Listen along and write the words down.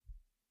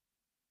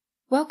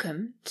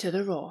Welcome to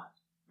The Roar,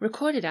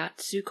 recorded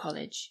at Sioux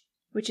College,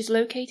 which is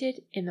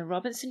located in the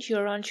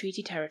Robinson-Huron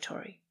Treaty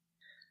Territory.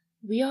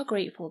 We are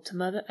grateful to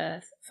Mother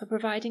Earth for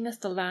providing us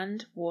the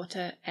land,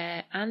 water,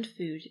 air, and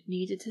food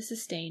needed to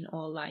sustain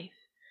all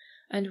life,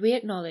 and we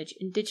acknowledge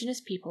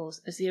Indigenous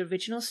peoples as the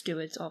original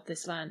stewards of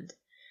this land,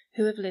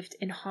 who have lived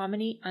in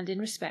harmony and in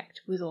respect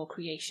with all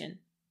creation.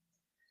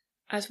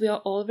 As we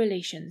are all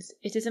relations,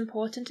 it is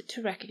important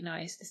to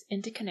recognize this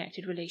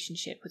interconnected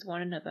relationship with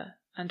one another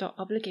and our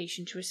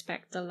obligation to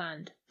respect the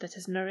land that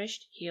has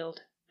nourished, healed,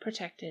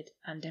 protected,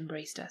 and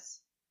embraced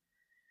us.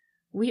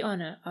 We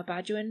honor our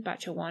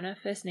Bajuan-Batchewana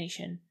First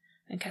Nation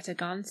and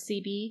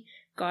Katagan-Sebi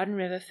Garden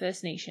River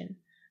First Nation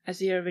as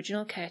the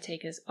original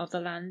caretakers of the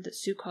land that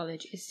Sioux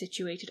College is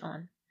situated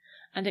on,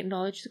 and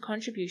acknowledge the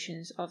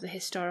contributions of the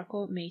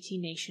historical Métis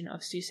Nation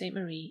of Sault Ste.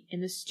 Marie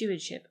in the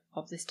stewardship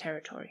of this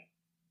territory.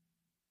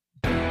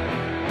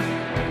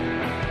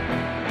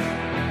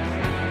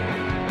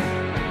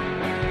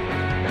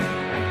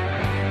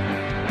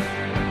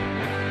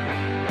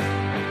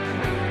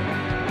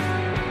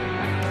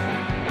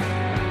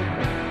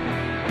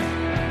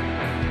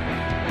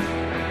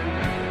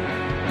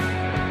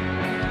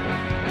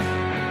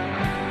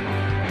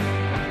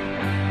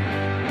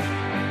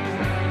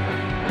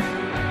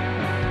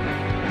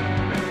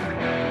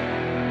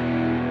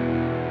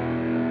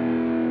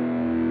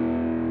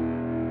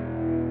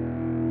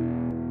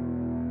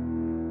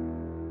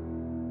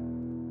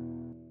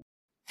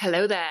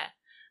 Hello there,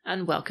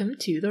 and welcome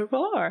to The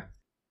Roar.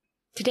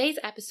 Today's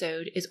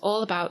episode is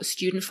all about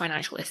student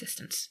financial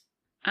assistance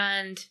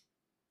and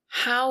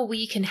how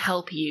we can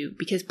help you,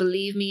 because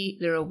believe me,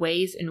 there are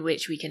ways in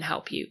which we can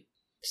help you.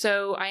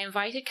 So I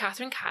invited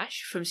Katherine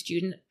Cash from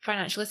Student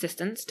Financial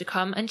Assistance to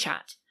come and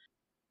chat,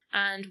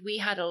 and we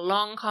had a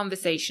long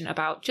conversation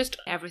about just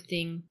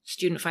everything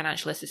student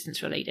financial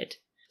assistance related.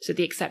 So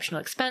the Exceptional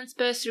Expense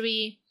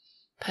Bursary,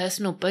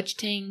 personal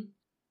budgeting,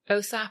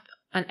 OSAP,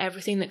 and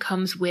everything that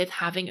comes with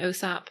having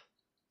OSAP,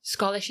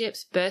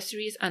 scholarships,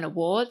 bursaries, and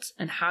awards,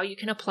 and how you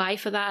can apply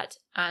for that,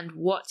 and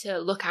what to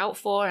look out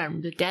for,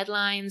 and the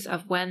deadlines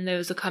of when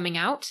those are coming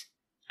out,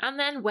 and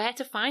then where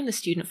to find the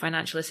Student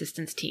Financial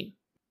Assistance team.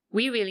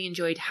 We really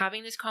enjoyed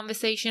having this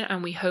conversation,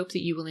 and we hope that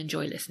you will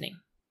enjoy listening.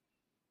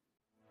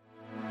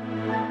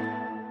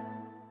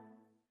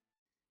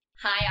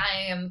 Hi,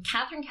 I am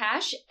Katherine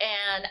Cash,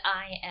 and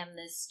I am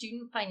the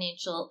Student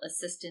Financial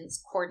Assistance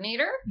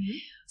Coordinator. Mm-hmm.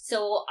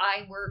 So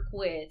I work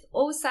with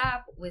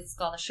OSAP, with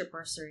scholarship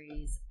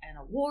bursaries and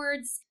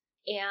awards,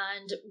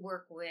 and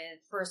work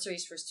with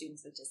bursaries for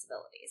students with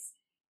disabilities.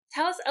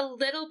 Tell us a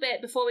little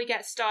bit before we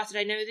get started.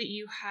 I know that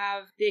you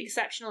have the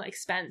Exceptional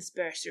Expense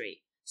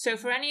Bursary. So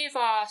for any of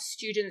our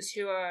students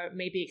who are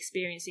maybe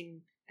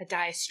experiencing a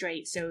dire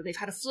strait, so they've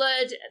had a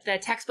flood, their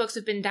textbooks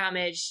have been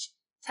damaged,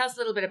 tell us a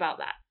little bit about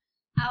that.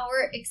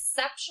 Our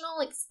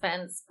Exceptional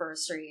Expense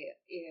Bursary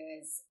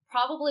is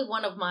probably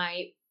one of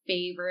my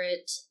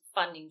favorite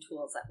funding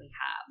tools that we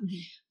have,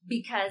 mm-hmm.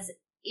 because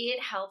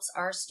it helps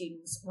our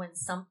students when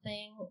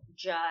something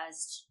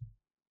just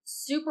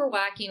super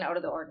wacky and out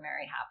of the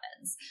ordinary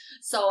happens.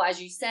 So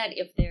as you said,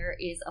 if there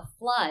is a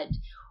flood,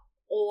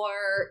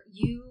 or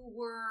you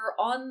were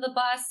on the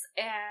bus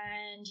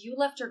and you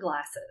left your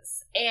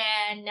glasses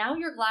and now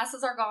your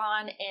glasses are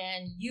gone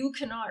and you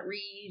cannot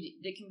read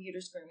the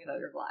computer screen without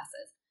your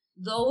glasses.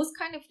 Those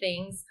kind of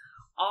things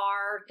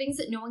are things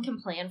that no one can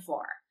plan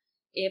for.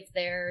 If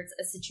there's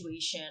a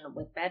situation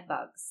with bed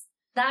bugs,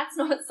 that's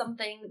not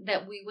something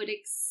that we would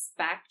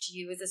expect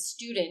you as a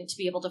student to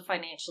be able to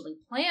financially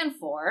plan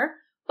for,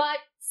 but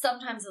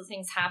sometimes those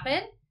things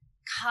happen.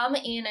 Come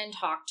in and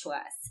talk to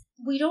us.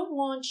 We don't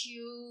want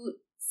you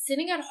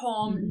sitting at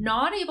home,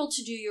 not able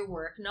to do your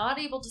work, not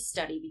able to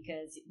study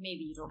because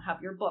maybe you don't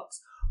have your books,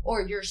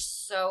 or you're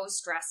so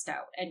stressed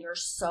out and you're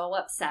so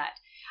upset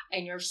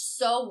and you're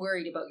so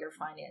worried about your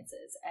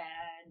finances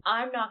and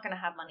I'm not going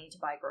to have money to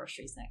buy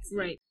groceries next week.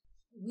 Right.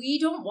 We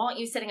don't want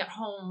you sitting at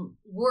home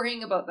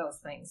worrying about those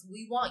things.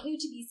 We want you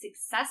to be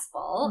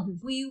successful.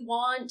 Mm-hmm. We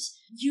want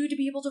you to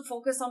be able to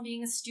focus on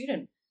being a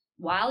student.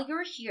 While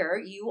you're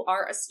here, you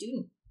are a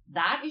student.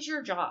 That is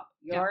your job.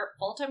 Your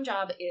full-time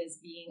job is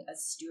being a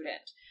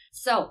student.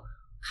 So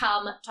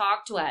come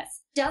talk to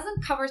us.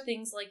 Doesn't cover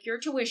things like your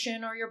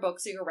tuition or your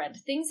books or your rent,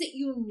 things that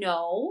you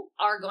know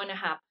are going to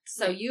happen.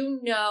 So you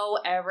know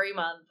every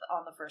month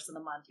on the first of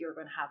the month you're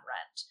going to have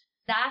rent.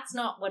 That's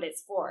not what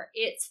it's for.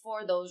 It's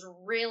for those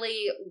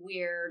really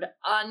weird,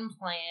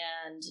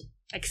 unplanned,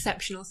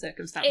 exceptional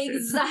circumstances.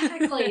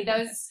 Exactly.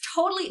 Those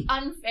totally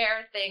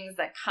unfair things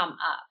that come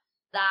up.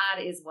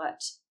 That is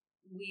what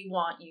we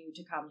want you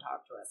to come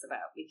talk to us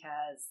about,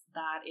 because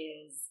that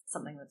is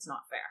something that's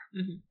not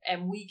fair. Mm-hmm.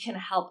 And we can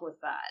help with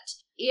that.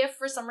 If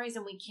for some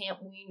reason we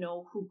can't, we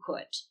know who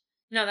could.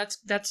 No,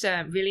 that's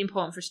really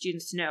important for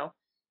students to know.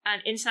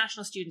 And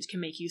international students can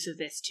make use of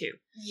this too.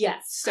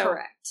 Yes, so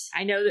correct.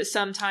 I know that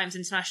sometimes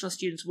international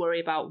students worry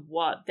about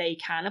what they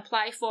can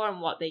apply for and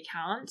what they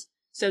can't.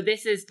 So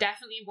this is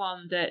definitely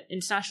one that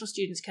international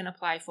students can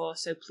apply for.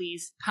 So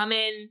please come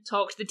in,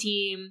 talk to the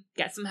team,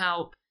 get some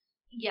help.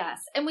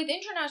 Yes. And with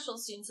international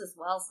students as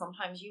well,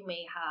 sometimes you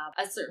may have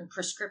a certain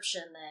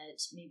prescription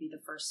that maybe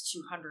the first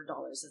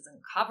 $200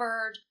 isn't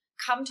covered.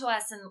 Come to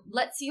us and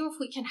let's see if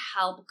we can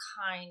help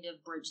kind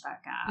of bridge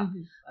that gap,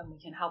 and we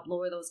can help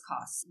lower those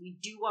costs. We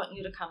do want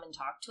you to come and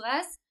talk to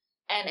us.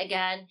 And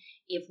again,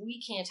 if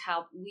we can't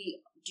help,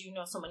 we do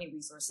know so many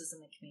resources in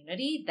the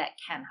community that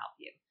can help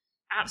you.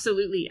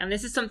 Absolutely. And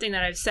this is something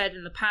that I've said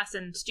in the past,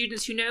 and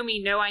students who know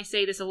me know I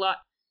say this a lot.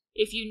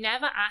 If you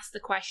never ask the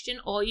question,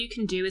 all you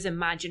can do is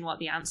imagine what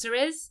the answer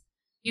is.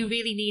 You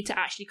really need to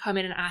actually come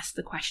in and ask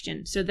the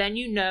question. So then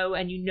you know,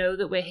 and you know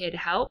that we're here to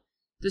help.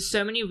 There's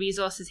so many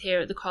resources here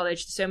at the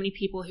college. There's so many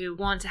people who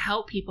want to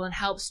help people and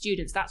help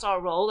students. That's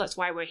our role. That's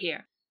why we're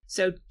here.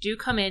 So do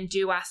come in,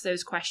 do ask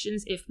those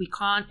questions. If we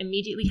can't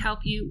immediately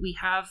help you, we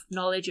have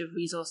knowledge of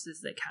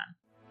resources that can.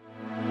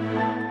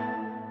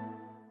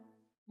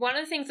 One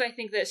of the things I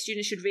think that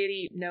students should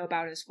really know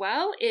about as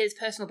well is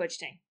personal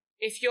budgeting.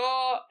 If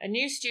you're a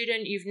new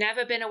student, you've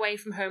never been away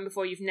from home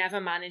before, you've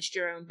never managed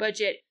your own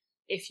budget.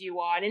 If you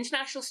are an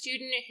international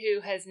student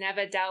who has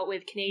never dealt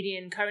with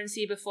Canadian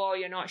currency before,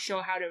 you're not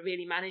sure how to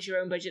really manage your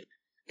own budget,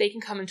 they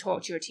can come and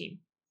talk to your team.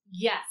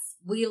 Yes,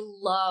 we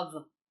love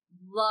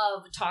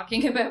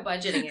talking about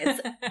budgeting.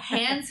 It's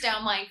hands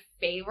down my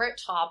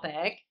favorite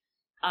topic.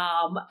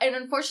 And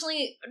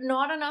unfortunately,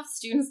 not enough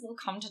students will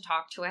come to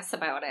talk to us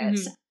about it.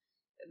 Mm-hmm.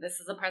 This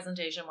is a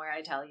presentation where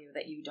I tell you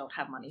that you don't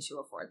have money to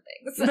afford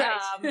things.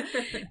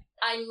 Right.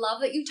 I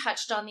love that you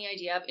touched on the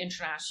idea of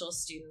international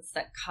students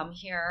that come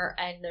here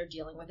and they're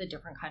dealing with a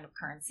different kind of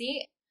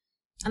currency.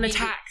 And the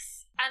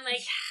tax. And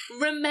like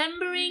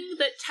remembering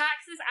that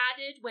tax is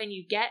added when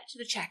you get to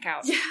the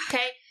checkout.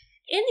 Okay?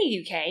 In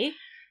the UK,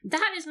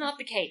 that is not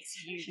the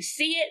case. You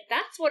see it,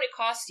 that's what it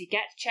costs, you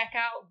get to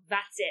checkout,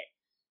 that's it.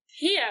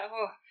 Here,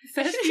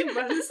 first few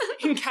months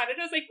in Canada,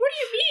 I was like, what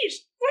do you mean?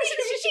 What is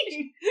this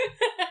machine?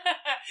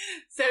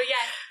 So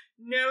yeah,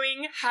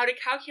 knowing how to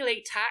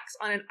calculate tax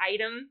on an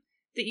item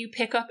that you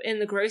pick up in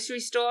the grocery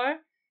store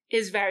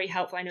is very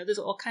helpful. I know there's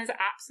all kinds of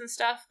apps and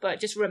stuff,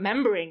 but just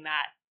remembering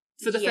that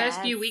for the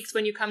first few weeks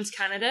when you come to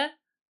Canada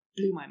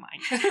blew my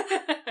mind.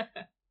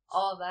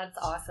 Oh, that's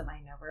awesome. I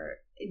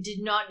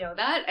did not know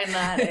that. And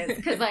that is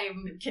because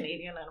I'm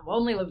Canadian and I've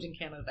only lived in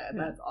Canada. And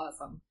that's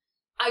awesome.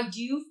 I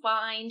do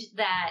find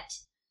that,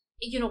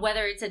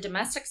 whether it's a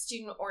domestic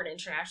student or an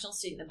international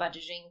student, the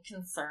budgeting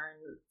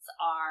concerns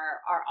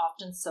are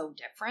often so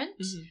different.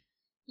 Mm-hmm.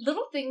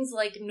 Little things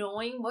like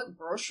knowing what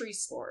grocery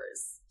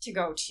stores to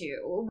go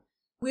to.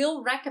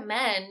 We'll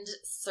recommend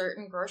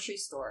certain grocery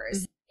stores.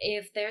 Mm-hmm.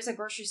 If there's a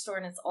grocery store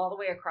and it's all the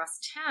way across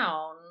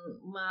town,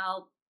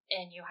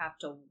 and you have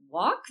to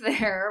walk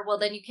there, well,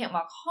 then you can't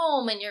walk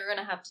home and you're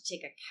going to have to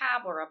take a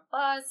cab or a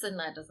bus, and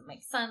that doesn't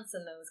make sense,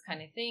 and those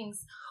kind of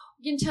things.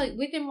 You can tell you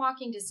within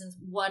walking distance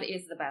what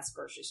is the best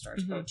grocery store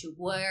to go to.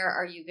 Where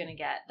are you going to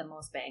get the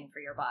most bang for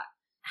your buck?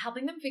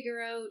 Helping them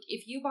figure out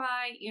if you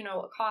buy,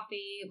 a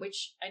coffee,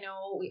 which I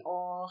know we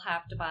all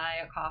have to buy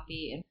a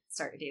coffee and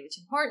start your day with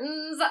Tim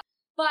Hortons.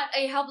 But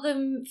I help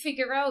them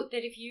figure out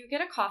that if you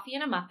get a coffee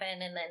and a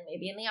muffin, and then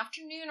maybe in the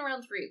afternoon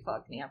around 3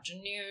 o'clock in the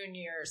afternoon,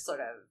 you're sort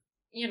of,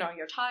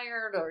 you're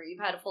tired or you've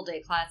had a full day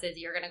of classes,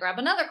 you're going to grab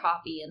another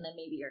coffee, and then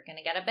maybe you're going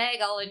to get a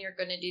bagel and you're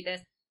going to do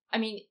this. I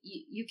mean,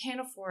 you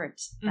can't afford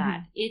that.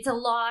 Mm-hmm. It's a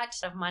lot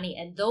of money.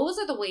 And those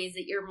are the ways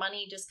that your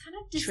money just kind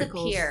of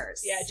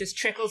disappears. Yeah, it just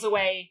trickles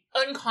away.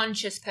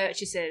 Unconscious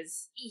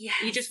purchases. Yes.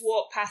 You just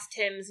walk past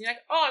Tim's and you're like,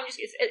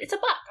 it's $1.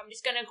 I'm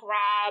just going to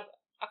grab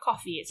a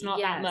coffee. It's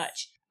not that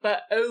much.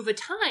 But over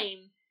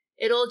time,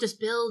 it all just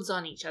builds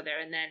on each other.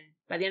 And then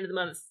by the end of the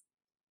month,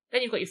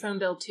 then you've got your phone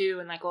bill too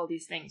and like all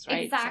these things,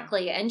 right?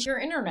 Exactly. So. And your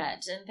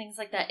internet and things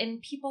like that. And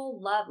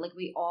people love,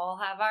 we all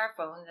have our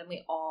phones and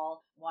we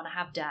all want to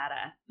have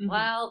data. Mm-hmm.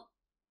 Well,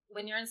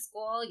 when you're in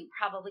school, you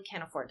probably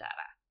can't afford data.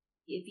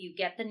 If you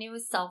get the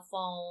newest cell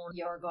phone,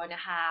 you're going to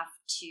have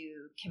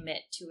to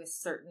commit to a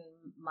certain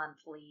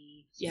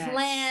monthly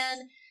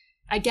plan.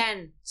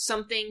 Again,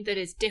 something that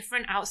is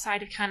different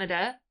outside of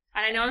Canada.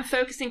 And I know I'm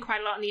focusing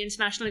quite a lot on the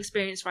international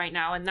experience right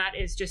now, and that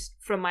is just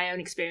from my own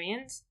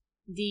experience.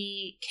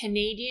 The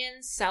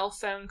Canadian cell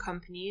phone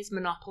companies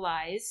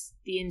monopolize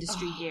the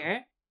industry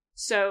here.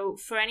 So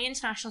for any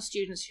international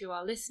students who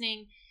are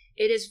listening,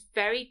 it is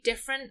very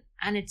different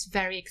and it's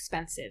very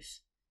expensive.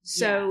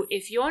 So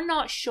if you're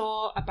not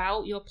sure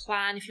about your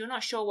plan, if you're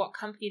not sure what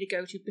company to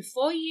go to,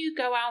 before you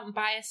go out and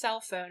buy a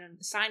cell phone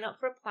and sign up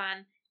for a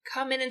plan,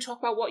 come in and talk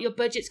about what your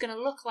budget's going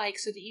to look like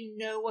so that you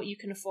know what you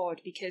can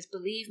afford. Because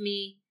believe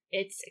me,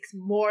 it's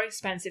more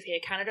expensive here.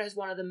 Canada is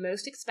one of the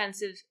most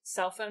expensive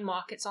cell phone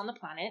markets on the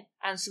planet,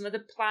 and some of the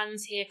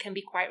plans here can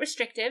be quite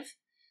restrictive.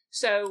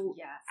 So,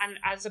 and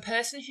as a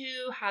person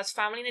who has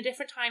family in a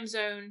different time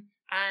zone,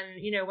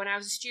 and, when I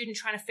was a student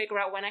trying to figure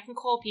out when I can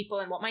call people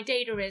and what my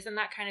data is and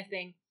that kind of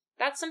thing,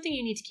 that's something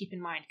you need to keep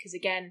in mind. Because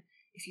again,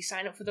 if you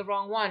sign up for the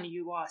wrong one,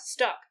 you are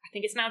stuck. I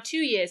think it's now 2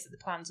 years that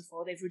the plans are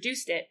for. They've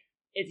reduced it.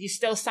 You're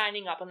still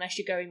signing up unless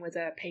you're going with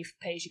a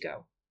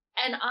pay-as-you-go.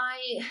 And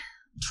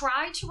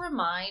try to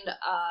remind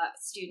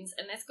students,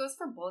 and this goes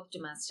for both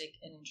domestic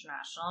and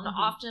international, and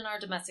often our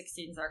domestic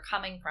students are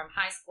coming from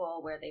high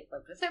school where they've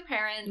lived with their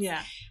parents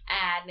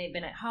and they've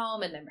been at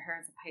home and their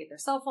parents have paid their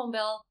cell phone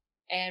bill,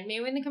 and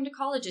maybe when they come to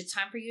college it's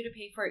time for you to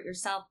pay for it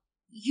yourself.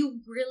 You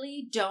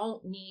really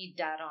don't need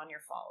data on your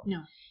phone.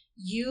 No.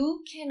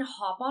 You can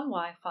hop on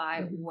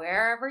Wi-Fi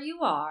wherever you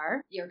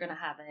are. You're going to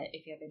have it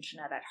if you have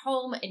internet at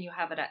home and you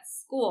have it at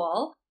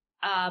school.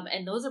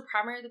 And those are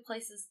primarily the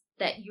places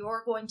that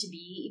you're going to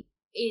be.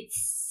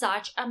 It's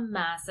such a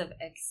massive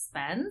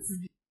expense.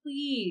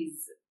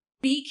 Please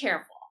be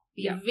careful.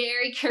 Be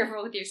very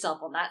careful with your cell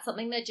phone. That's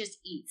something that just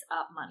eats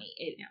up money.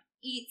 It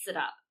eats it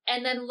up.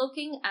 And then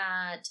looking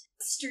at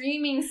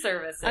streaming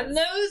services. And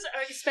those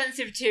are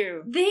expensive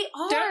too. They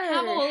are. Don't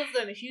have all of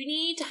them. If you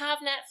need to have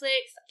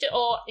Netflix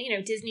or,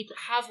 Disney,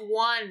 have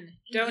one.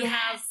 Don't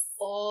have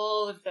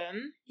all of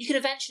them. You can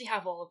eventually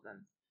have all of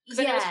them. Because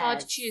I know it's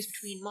hard to choose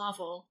between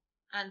Marvel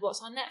and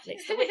what's on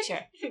Netflix, The Witcher,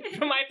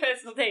 for my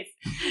personal taste.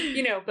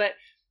 But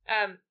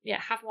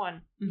have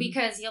one.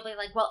 Because you'll be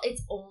like, well,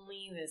 it's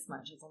only this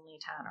much. It's only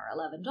 $10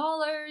 or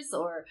 $11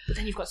 or... But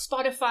then you've got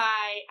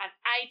Spotify and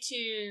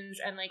iTunes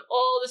and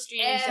all the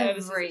streaming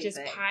services. It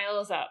just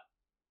piles up.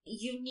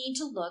 You need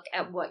to look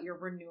at what your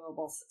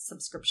renewable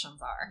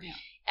subscriptions are. Yeah.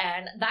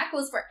 And that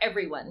goes for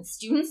everyone.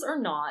 Students or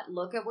not,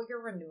 look at what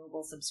your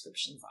renewable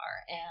subscriptions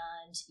are.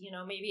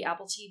 And, maybe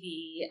Apple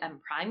TV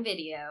and Prime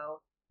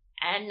Video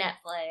and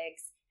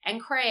Netflix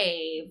and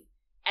Crave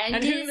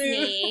and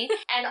Disney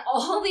and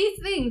all these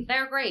things.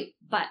 They're great.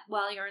 But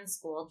while you're in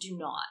school, do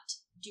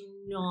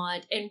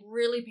not, and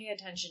really pay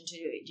attention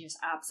to just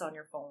apps on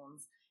your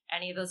phones.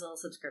 Any of those little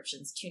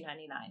subscriptions, $2.99,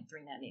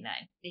 $3.99.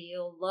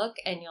 You'll look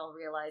and you'll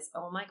realize,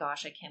 oh my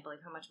gosh, I can't believe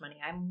how much money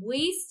I'm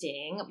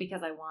wasting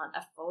because I want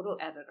a photo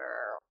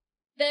editor.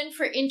 Then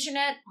for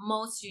internet,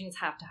 most students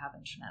have to have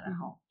internet at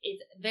home.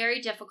 It's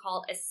very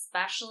difficult,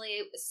 especially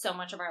so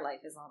much of our life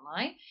is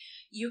online.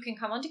 You can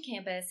come onto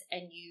campus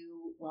and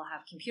you will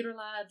have computer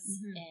labs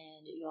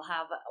and you'll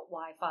have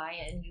Wi-Fi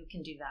and you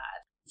can do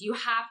that. You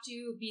have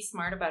to be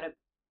smart about it.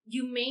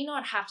 You may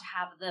not have to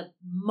have the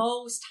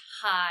most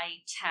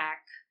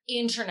high-tech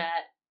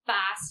internet,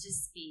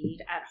 fastest speed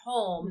at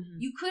home.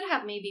 You could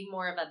have maybe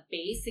more of a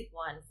basic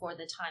one for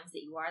the times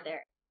that you are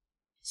there.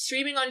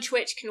 Streaming on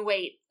Twitch can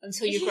wait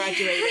until you've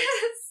graduated.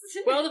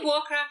 World of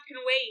Warcraft can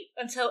wait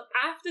until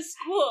after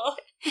school.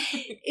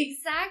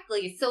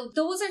 Exactly. So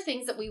those are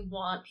things that we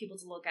want people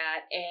to look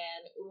at,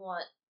 and we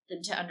want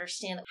them to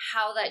understand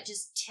how that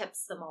just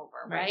tips them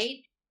over, right?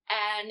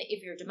 And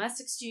if you're a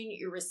domestic student,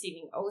 you're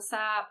receiving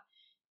OSAP,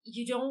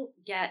 you don't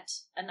get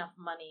enough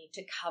money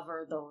to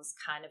cover those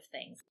kind of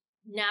things.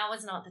 Now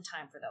is not the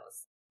time for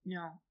those.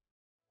 No.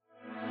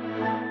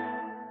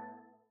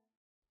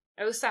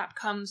 OSAP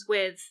comes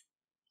with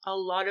a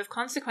lot of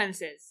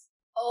consequences.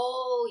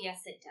 Oh,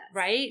 yes, it does.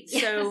 Right?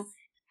 Yes. So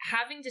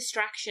having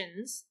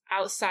distractions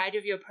outside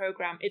of your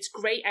program, it's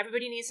great.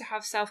 Everybody needs to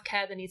have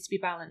self-care. There needs to be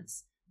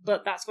balance.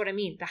 But that's what I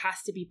mean. There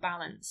has to be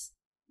balance.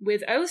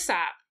 With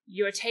OSAP,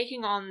 you're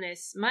taking on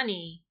this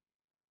money.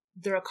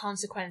 There are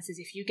consequences.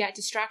 If you get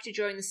distracted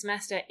during the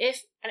semester,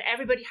 and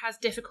everybody has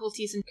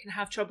difficulties and can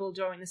have trouble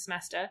during the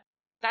semester,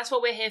 that's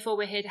what we're here for.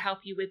 We're here to help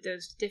you with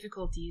those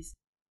difficulties.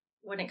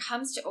 When it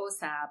comes to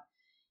OSAP,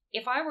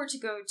 if I were to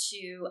go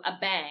to a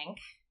bank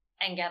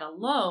and get a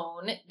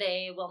loan,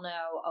 they will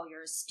know, oh,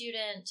 you're a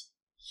student,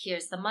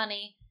 here's the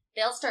money.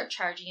 They'll start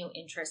charging you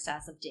interest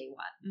as of day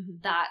one.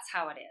 That's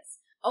how it is.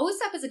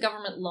 OSAP is a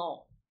government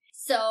loan.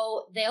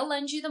 So they'll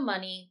lend you the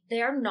money.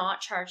 They're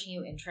not charging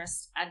you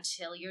interest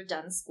until you're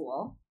done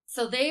school.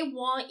 So they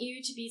want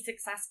you to be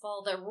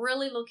successful. They're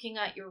really looking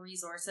at your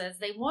resources.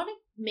 They want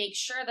to make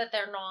sure that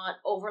they're not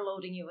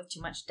overloading you with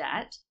too much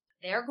debt.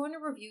 They're going to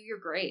review your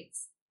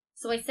grades.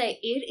 So I say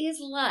it is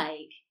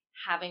like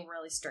having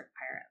really strict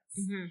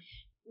parents.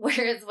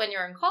 Whereas when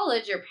you're in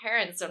college, your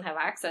parents don't have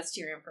access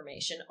to your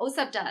information.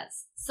 OSAP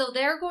does. So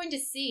they're going to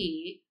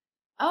see,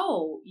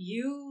 oh,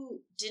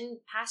 you didn't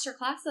pass your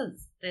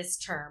classes this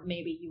term.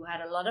 Maybe you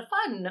had a lot of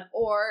fun.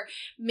 Or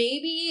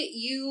maybe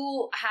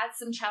you had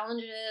some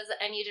challenges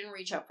and you didn't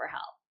reach out for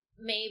help.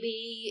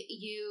 Maybe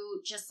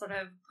you just sort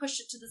of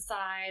pushed it to the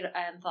side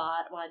and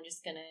thought, well, I'm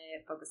just going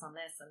to focus on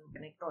this and I'm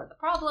going to ignore the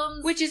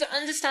problems. Which is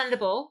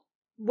understandable.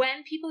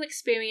 When people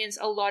experience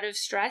a lot of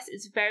stress,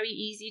 it's very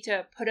easy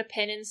to put a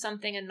pin in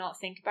something and not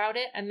think about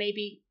it. And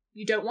maybe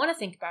you don't want to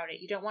think about it.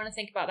 You don't want to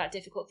think about that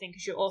difficult thing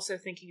because you're also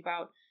thinking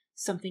about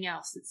something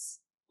else that's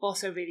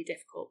also really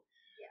difficult.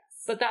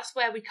 Yes. But that's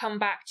where we come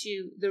back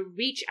to the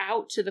reach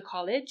out to the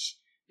college,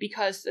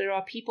 because there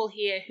are people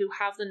here who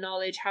have the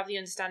knowledge, have the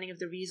understanding of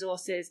the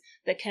resources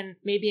that can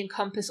maybe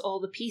encompass all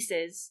the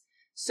pieces,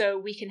 so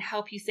we can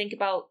help you think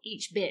about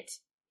each bit.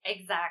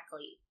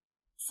 Exactly.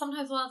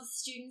 Sometimes we'll have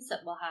students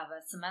that will have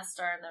a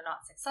semester and they're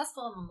not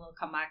successful, and then they'll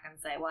come back and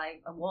say, well,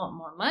 I want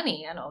more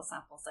money. And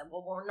OSAP will say,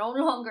 well, we're no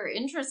longer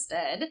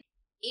interested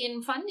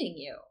in funding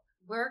you.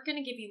 We're going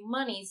to give you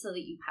money so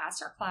that you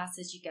pass our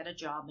classes, you get a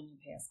job, and you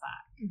pay us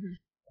back.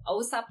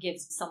 OSAP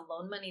gives some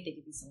loan money. They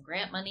give you some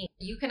grant money.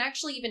 You can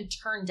actually even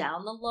turn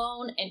down the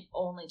loan and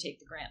only take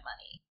the grant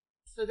money.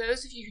 For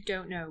those of you who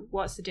don't know,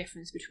 what's the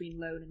difference between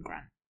loan and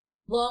grant?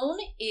 Loan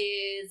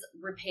is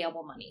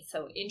repayable money.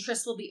 So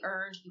interest will be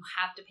earned. You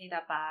have to pay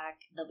that back.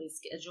 There'll be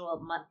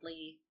scheduled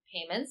monthly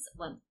payments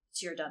once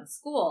you're done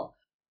school.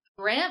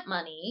 Grant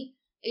money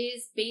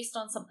is based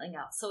on something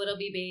else. So it'll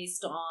be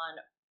based on,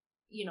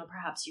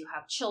 perhaps you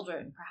have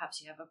children,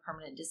 perhaps you have a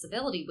permanent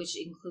disability, which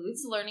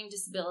includes learning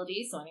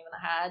disabilities. So anyone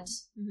that had,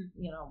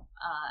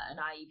 an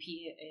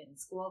IEP in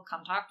school,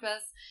 come talk to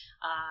us.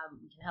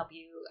 We can help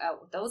you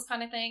out with those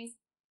kind of things.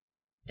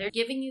 They're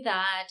giving you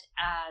that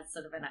as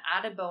sort of an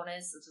added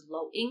bonus. It's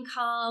low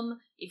income.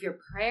 If your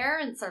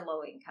parents are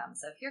low income,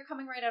 so if you're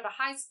coming right out of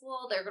high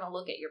school, they're going to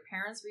look at your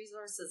parents'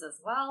 resources as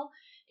well.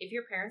 If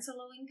your parents are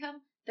low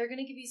income, they're going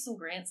to give you some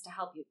grants to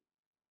help you.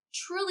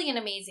 Truly an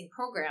amazing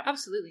program.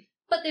 Absolutely.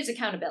 But there's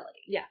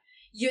accountability. Yeah.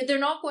 They're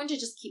not going to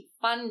just keep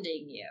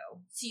funding you.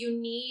 So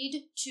you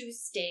need to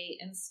stay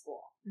in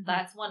school. Mm-hmm.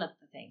 That's one of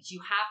the things.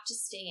 You have to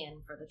stay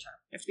in for the term.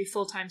 You have to be a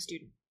full-time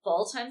student.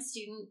 Full-time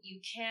student.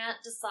 You can't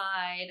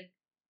decide,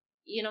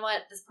 you know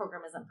what, this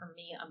program isn't for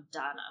me. I'm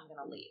done. I'm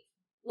going to leave.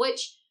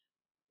 Which,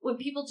 when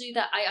people do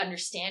that, I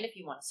understand if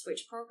you want to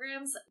switch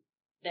programs.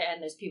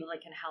 And there's people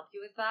that can help you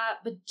with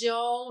that, but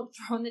don't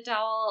throw in the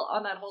towel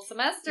on that whole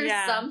semester.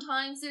 Yeah.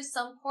 Sometimes there's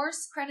some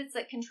course credits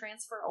that can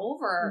transfer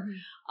over.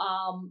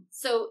 Mm-hmm.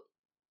 So,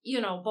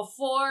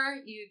 before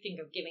you think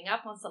of giving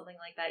up on something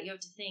like that, you have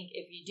to think,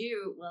 if you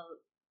do, well,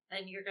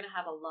 then you're going to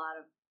have a lot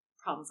of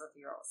problems with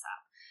your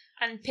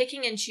OSAP. And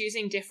picking and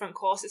choosing different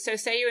courses. So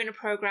say you're in a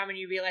program and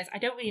you realize, I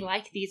don't really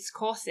like these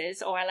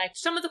courses, or I like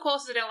some of the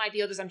courses, I don't like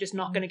the others, I'm just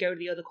not going to go to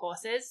the other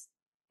courses.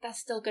 That's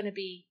still going to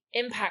be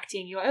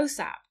impacting your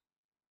OSAP.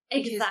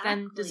 Because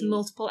then there's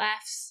multiple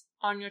Fs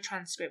on your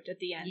transcript at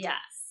the end. Yes.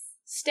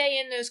 Stay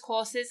in those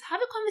courses.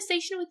 Have a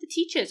conversation with the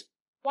teachers.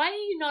 Why are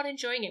you not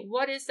enjoying it?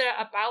 What is there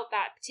about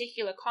that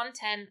particular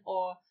content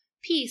or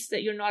piece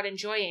that you're not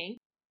enjoying?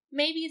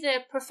 Maybe the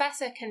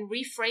professor can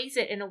rephrase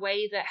it in a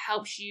way that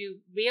helps you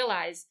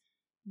realize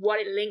what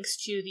it links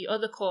to the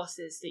other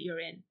courses that you're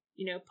in.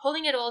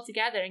 Pulling it all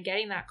together and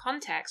getting that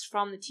context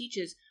from the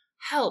teachers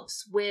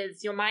helps with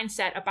your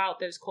mindset about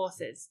those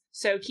courses.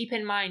 So keep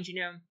in mind,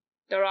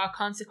 there are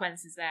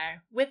consequences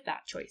there with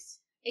that choice.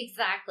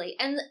 Exactly.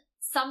 And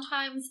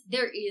sometimes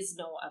there is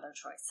no other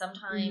choice.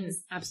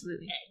 Sometimes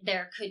absolutely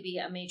there could be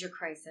a major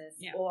crisis,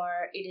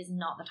 or it is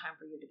not the time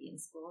for you to be in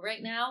school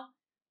right now.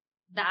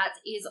 That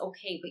is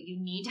okay, but you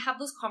need to have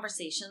those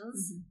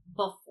conversations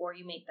before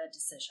you make that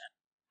decision.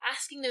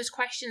 Asking those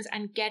questions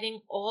and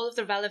getting all of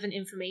the relevant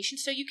information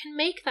so you can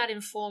make that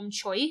informed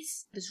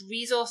choice. There's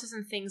resources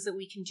and things that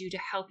we can do to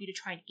help you to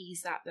try and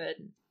ease that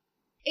burden.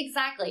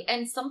 Exactly.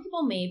 And some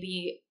people may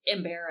be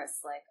embarrassed,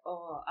 like,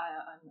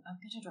 I'm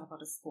going to drop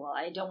out of school.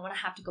 I don't want to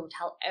have to go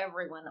tell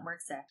everyone that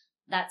works there.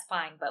 That's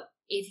fine. But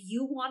if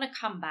you want to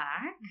come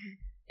back,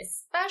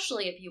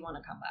 especially if you want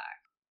to come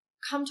back,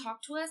 come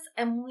talk to us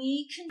and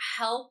we can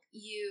help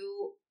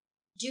you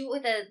do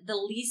it with the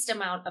least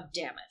amount of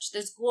damage.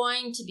 There's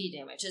going to be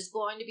damage. There's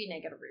going to be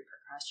negative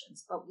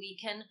repercussions, but we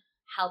can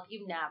help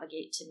you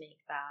navigate to make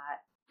that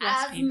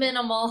as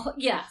minimal,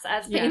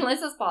 as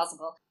painless as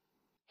possible.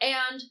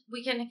 And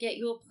we can get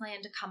you a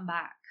plan to come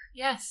back.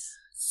 Yes.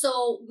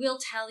 So we'll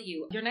tell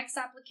you your next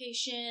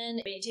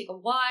application may take a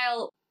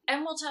while,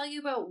 and we'll tell you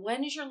about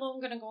when is your loan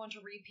going to go into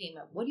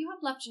repayment? What do you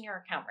have left in your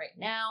account right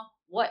now?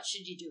 What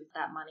should you do with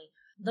that money?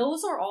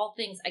 Those are all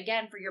things,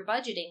 again, for your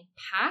budgeting.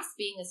 Past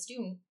being a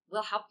student,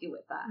 we'll help you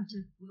with that.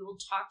 We will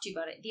talk to you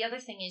about it. The other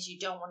thing is you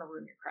don't want to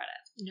ruin your credit.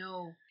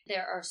 No.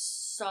 There are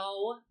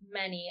so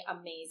many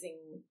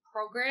amazing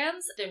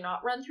programs. They're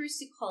not run through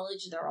Sioux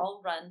College. They're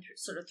all run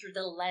through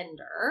the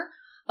lender.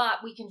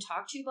 But we can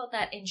talk to you about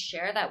that and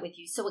share that with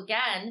you. So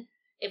again,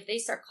 if they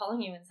start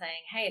calling you and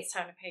saying, hey, it's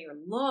time to pay your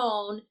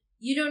loan,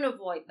 you don't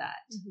avoid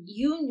that.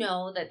 You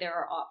know that there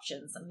are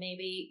options.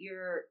 Maybe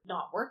you're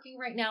not working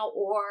right now,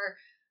 or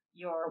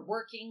you're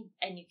working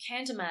and you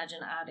can't imagine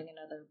adding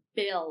another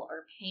bill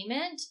or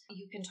payment.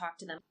 You can talk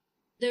to them.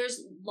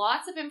 There's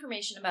lots of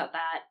information about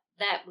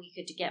that we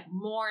could get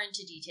more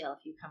into detail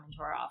if you come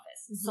into our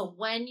office. So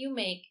when you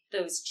make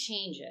those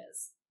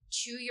changes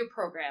to your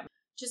program,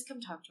 just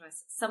come talk to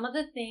us. Some of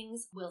the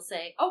things we'll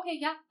say, okay,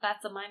 yeah,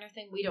 that's a minor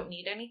thing. We don't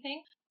need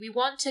anything. We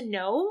want to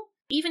know,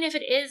 even if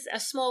it is a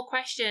small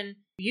question,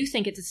 you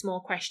think it's a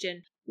small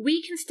question,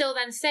 we can still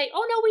then say,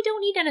 oh, no, we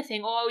don't need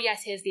anything. Oh,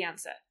 yes, here's the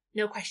answer.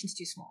 No question's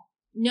too small.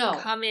 No.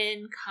 Come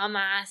in, come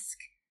ask.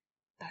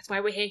 That's why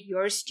we're here.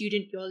 You're a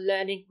student, you're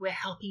learning, we're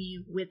helping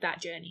you with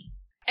that journey.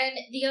 And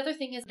the other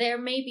thing is there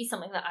may be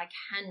something that I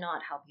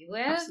cannot help you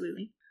with.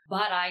 Absolutely.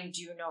 But I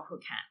do know who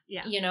can.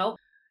 Yeah.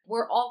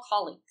 We're all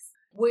colleagues.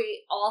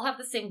 We all have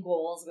the same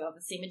goals. We have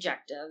the same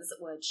objectives,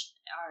 which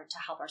are to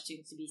help our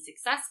students to be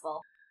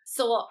successful.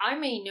 So I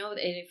may know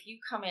that if you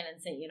come in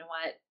and say, you know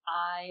what,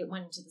 I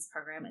went into this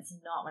program, it's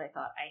not what I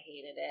thought, I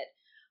hated it.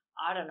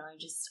 I don't know,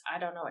 I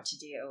don't know what to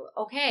do.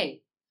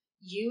 Okay.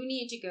 you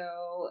need to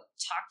go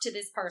talk to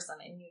this person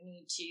and you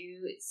need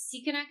to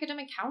seek an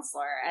academic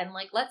counselor and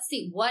like, let's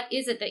see, what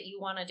is it that you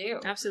want to do?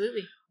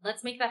 Absolutely.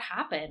 Let's make that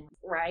happen,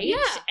 right? Yeah.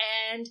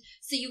 And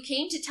so you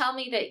came to tell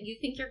me that you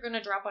think you're going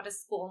to drop out of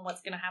school and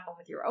what's going to happen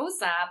with your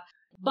OSAP.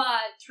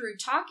 But through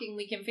talking,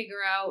 we can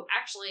figure out,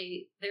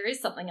 actually, there is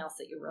something else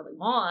that you really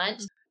want.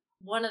 Mm-hmm.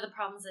 One of the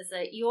problems is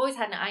that you always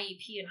had an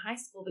IEP in high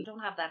school, but you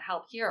don't have that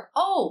help here.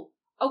 Oh,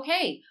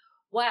 okay.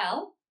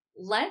 Well,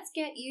 let's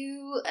get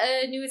you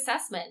a new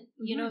assessment.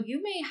 Mm-hmm. You know,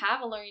 you may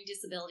have a learning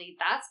disability.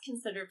 That's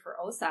considered for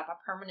OSAP a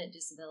permanent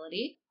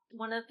disability.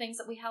 One of the things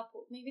that we help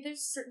with, maybe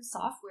there's certain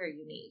software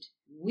you need.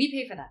 We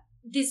pay for that.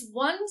 This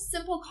one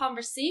simple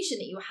conversation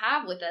that you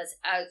have with us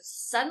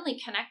suddenly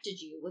connected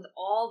you with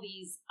all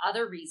these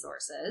other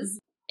resources.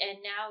 Mm-hmm. And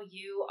now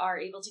you are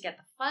able to get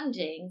the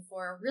funding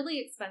for a really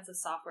expensive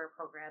software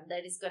program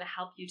that is going to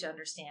help you to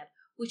understand,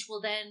 which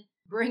will then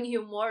bring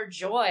you more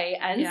joy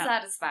and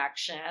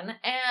satisfaction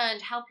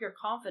and help your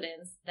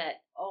confidence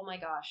that, oh my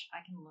gosh,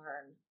 I can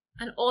learn.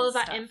 And all of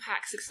that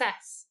impacts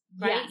success,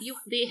 right?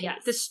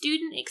 Yes. The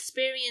student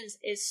experience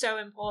is so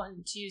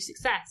important to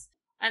success.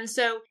 And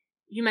so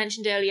you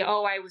mentioned earlier,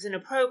 I was in a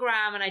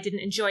program and I didn't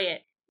enjoy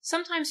it.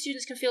 Sometimes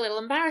students can feel a little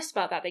embarrassed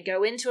about that. They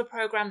go into a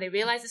program, they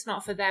realize it's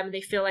not for them, and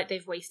they feel like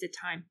they've wasted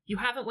time. You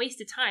haven't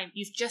wasted time.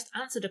 You've just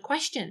answered a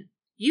question.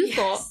 You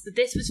thought that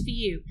this was for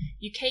you.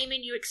 You came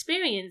in, you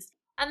experienced,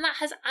 and that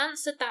has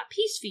answered that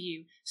piece for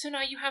you. So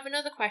now you have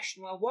another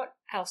question. Well, what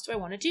else do I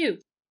want to do?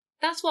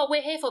 That's what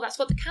we're here for. That's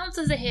what the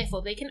counselors are here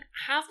for. They can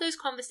have those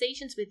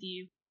conversations with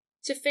you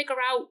to figure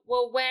out,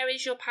 well, where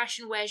is your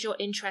passion? Where's your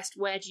interest?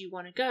 Where do you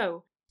want to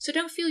go? So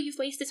don't feel you've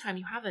wasted time.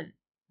 You haven't.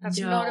 That's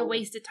not a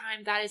waste of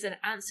time. That is an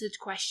answered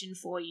question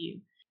for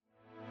you.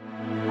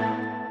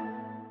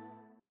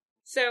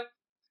 So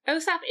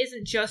OSAP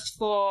isn't just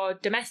for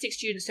domestic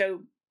students,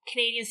 so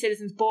Canadian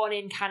citizens born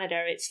in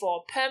Canada. It's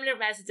for permanent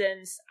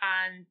residents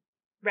and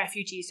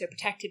refugees, so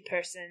protected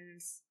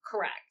persons.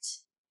 Correct.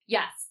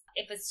 Yes.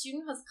 If a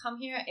student has come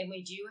here, and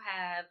we do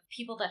have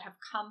people that have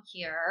come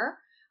here,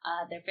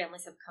 their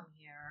families have come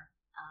here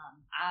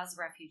as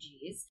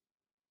refugees,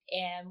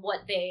 and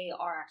what they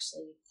are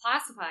actually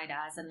classified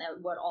as, and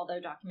what all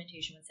their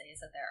documentation would say is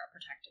that they're a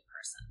protected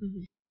person.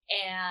 Mm-hmm.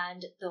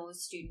 And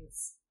those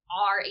students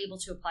are able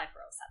to apply for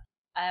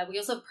OSAP. We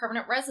also have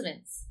permanent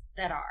residents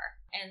that are.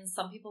 And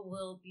some people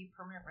will be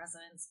permanent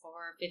residents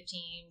for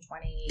 15,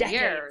 20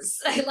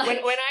 years. When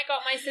I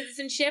got my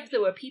citizenship,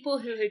 there were people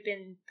who had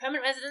been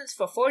permanent residents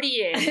for 40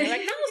 years. They're like,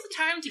 now's the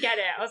time to get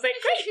it. I was like,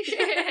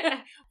 great.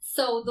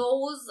 So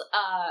those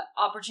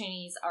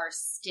opportunities are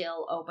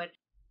still open.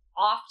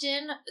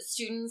 Often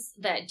students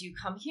that do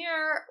come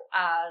here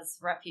as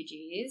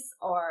refugees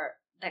or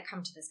that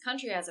come to this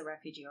country as a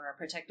refugee or a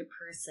protected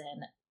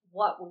person,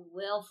 what we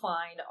will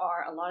find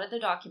are a lot of the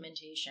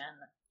documentation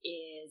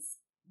is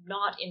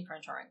not in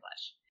French or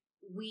English.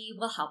 We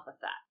will help with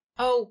that.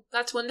 Oh,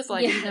 that's wonderful.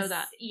 I didn't know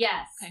that.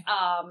 Yes. Okay.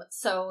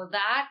 So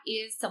that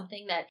is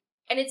something that,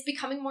 and it's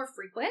becoming more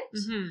frequent.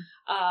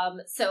 Mm-hmm.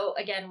 So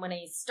again, when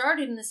I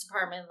started in this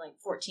department like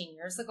 14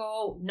 years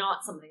ago,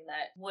 not something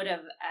that would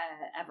have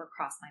ever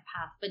crossed my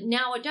path, but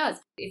now it does.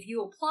 If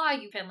you apply,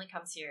 your family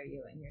comes here,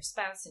 you and your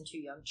spouse and 2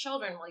 young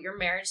children, well, your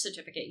marriage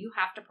certificate, you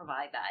have to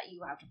provide that.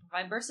 You have to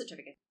provide birth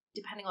certificate.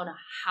 Depending on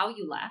how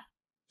you left,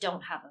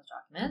 don't have those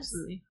documents.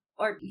 Absolutely.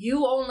 Or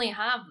you only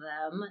have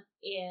them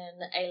in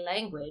a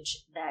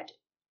language that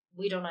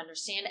we don't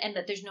understand and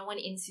that there's no one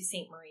in Sault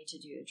Ste. Marie to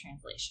do a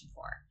translation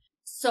for.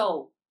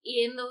 So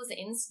in those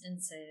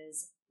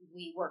instances,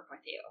 we work with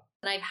you.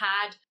 And I've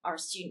had our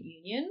student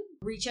union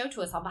reach out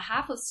to us on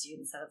behalf of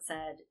students that have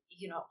said,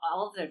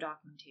 all of their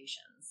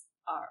documentations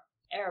are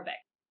Arabic.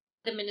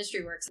 The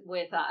ministry works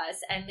with us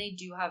and they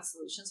do have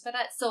solutions for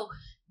that. So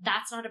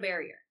that's not a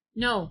barrier.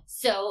 No.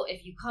 So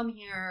if you come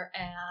here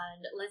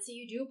and let's say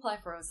you do apply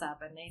for OSAP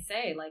and they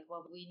say like,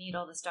 well, we need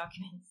all these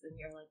documents and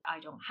you're like,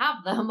 I don't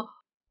have them,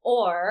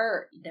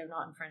 or they're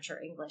not in French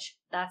or English,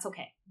 that's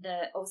okay.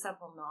 The OSAP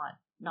will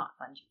not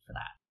fund you for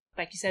that.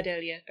 Like you said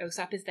earlier,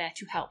 OSAP is there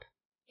to help.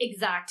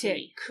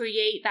 Exactly. To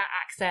create that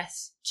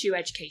access to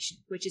education,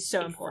 which is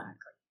so important.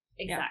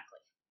 Exactly.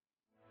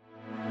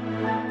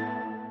 Yeah.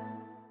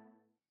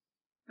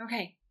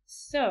 Okay.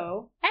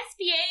 So,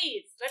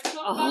 SBAs. Let's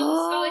talk about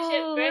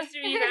scholarship,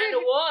 bursaries, and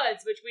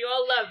awards, which we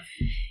all love.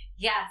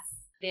 Yes.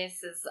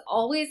 This is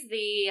always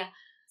the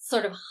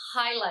sort of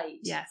highlight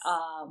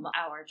of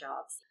our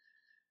jobs.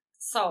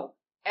 So,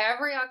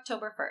 every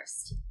October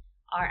 1st,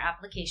 our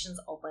applications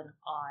open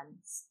on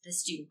the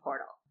student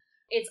portal.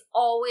 It's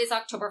always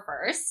October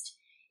 1st.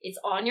 It's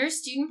on your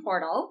student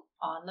portal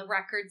on the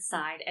record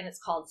side, and it's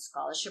called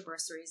Scholarship,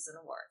 Bursaries, and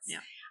Awards. Yeah.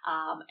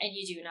 And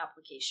you do an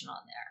application on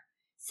there.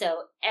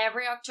 So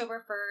every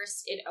October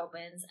 1st, it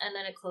opens, and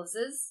then it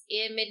closes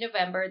in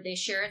mid-November.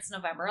 This year, it's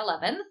November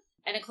 11th,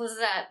 and it closes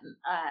at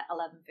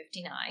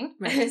 11:59.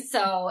 Right.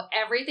 So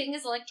everything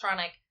is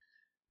electronic.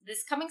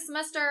 This coming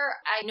semester,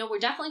 I know we're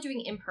definitely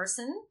doing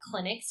in-person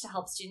clinics to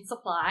help students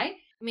apply.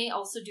 We may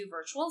also do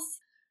virtuals.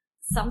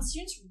 Some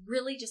students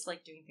really just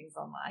like doing things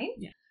online.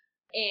 Yeah.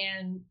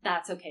 And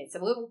that's okay. So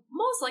we'll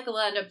most likely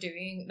end up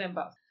doing them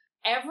both.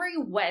 Every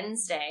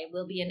Wednesday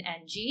will be an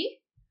NG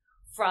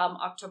from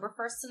October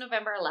 1st to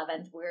November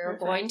 11th. We're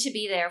going to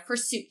be there for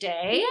Soup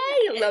Day.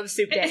 Yay! Love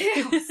Soup Day.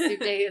 Soup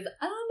Day is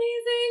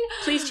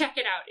amazing. Please check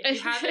it out.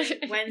 If you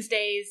haven't,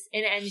 Wednesdays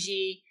in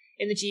NG,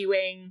 in the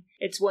G-Wing,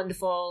 it's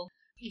wonderful.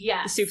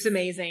 Yes. The soup's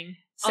amazing.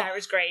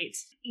 Sarah's great.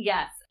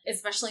 Yes.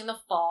 Especially in the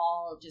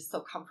fall, just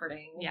so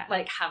comforting. Yeah.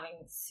 Like having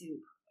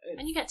soup.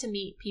 And you get to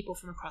meet people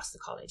from across the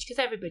college,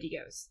 because everybody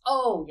goes.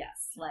 Oh,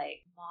 yes.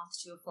 Like moth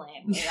to a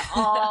flame. We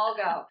all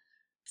go.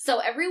 So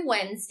every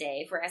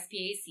Wednesday for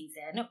SPA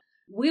season,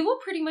 we will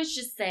pretty much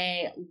just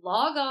say,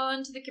 log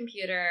on to the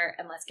computer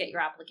and let's get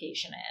your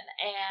application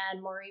in.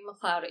 And Maureen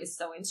McLeod is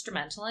so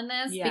instrumental in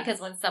this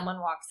because when someone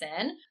walks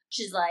in,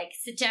 she's like,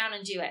 sit down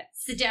and do it.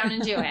 Sit down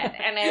and do it.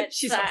 And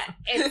it's, awesome.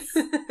 It's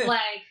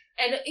like,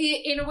 and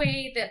in a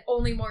way that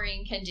only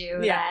Maureen can do,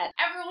 that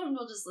everyone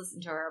will just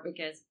listen to her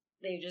because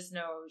they just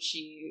know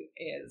she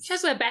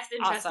has their best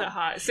interest at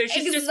heart. So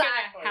she's just going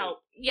to help.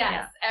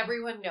 Yes.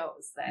 Everyone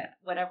knows that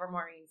whatever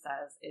Maureen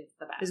says is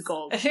the best. Is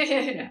gold.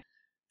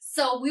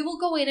 So we will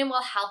go in and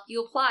we'll help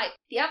you apply.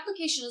 The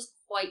application is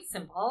quite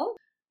simple.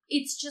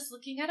 It's just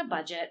looking at a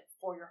budget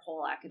for your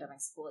whole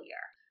academic school year.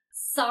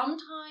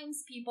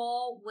 Sometimes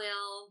people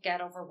will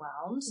get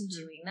overwhelmed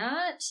doing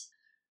that.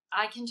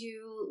 I can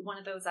do one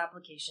of those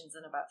applications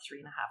in about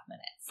 3.5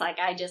 minutes. Like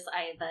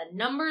the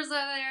numbers are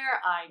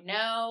there. I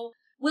know.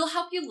 We'll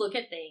help you look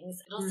at things.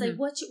 It'll say,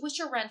 what's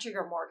your rent or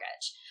your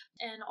mortgage?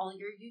 And all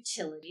your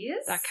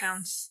utilities. That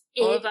counts.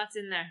 All of that's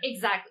in there.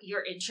 Exactly.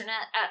 Your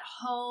internet at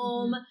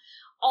home.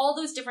 All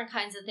those different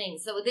kinds of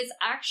things. So this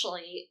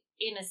actually,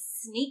 in a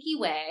sneaky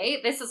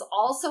way, this is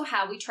also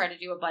how we try to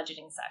do a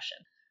budgeting session.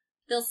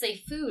 They'll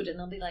say food and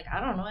they'll be like, I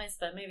don't know, I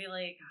spent maybe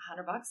like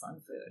 $100 on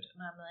food.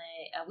 And I'm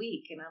like, a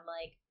week. And I'm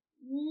like,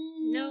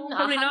 no,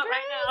 probably 100? Not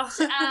right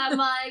now. I'm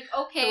like,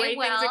 okay, the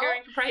way things are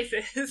going for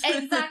prices.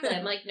 Exactly.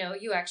 I'm like, no,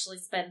 you actually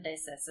spend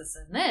this,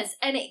 and this.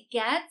 And it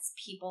gets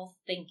people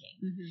thinking.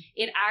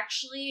 It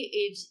actually,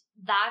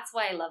 that's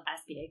why I love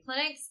SBA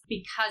clinics,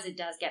 because it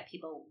does get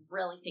people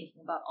really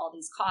thinking about all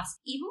these costs,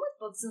 even with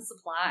books and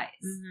supplies.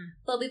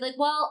 They'll be like,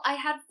 well, I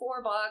had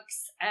 4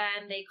 books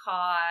and they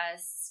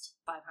cost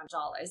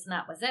 $500 and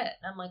that was it.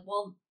 And I'm like,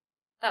 well,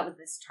 that was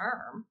this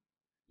term.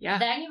 Yeah.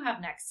 Then you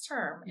have next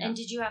term. Yeah. And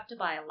did you have to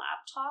buy a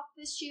laptop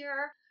this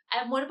year?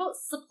 And what about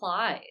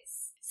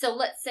supplies? So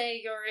let's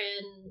say you're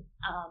in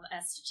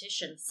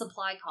esthetician,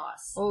 supply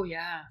costs. Oh,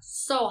 yeah.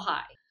 So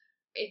high.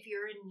 If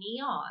you're in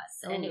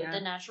NEOS and the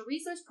natural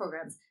resource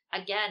programs,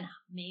 again,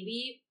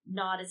 maybe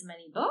not as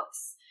many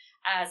books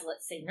as,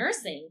 let's say,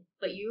 nursing,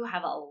 but you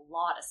have a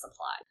lot of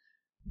supply.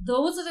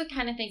 Those are the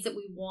kind of things that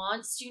we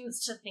want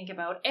students to think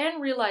about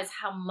and realize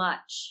how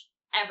much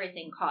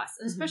everything costs.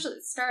 And especially at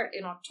the start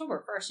in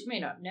October 1st, you may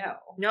not know.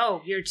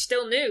 No, you're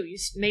still new. You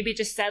maybe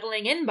just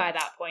settling in by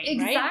that point,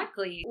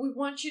 exactly. Right? We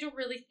want you to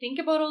really think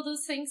about all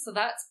those things. So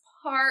that's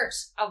part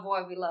of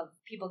why we love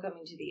people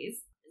coming to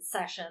these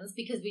sessions,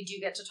 because we do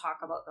get to talk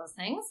about those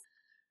things.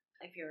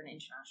 If you're an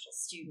international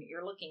student,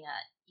 you're looking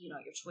at,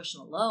 your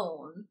tuition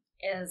alone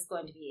is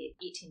going to be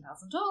 $18,000.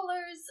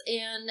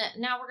 And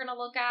now we're going to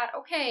look at,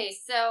 okay,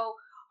 so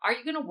are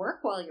you going to work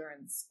while you're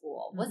in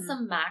school? What's the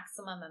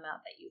maximum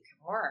amount that you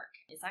can work?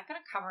 Is that going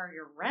to cover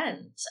your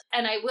rent?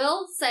 And I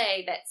will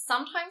say that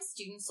sometimes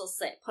students will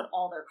put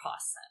all their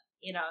costs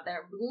in.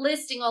 They're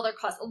listing all their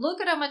costs.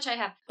 Look at how much I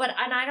have.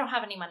 And I don't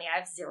have any money. I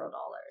have $0.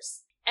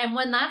 And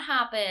when that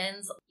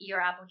happens, your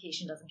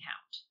application doesn't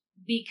count.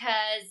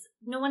 Because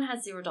no one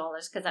has $0,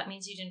 because that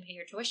means you didn't pay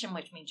your tuition,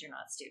 which means you're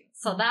not a student.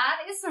 So that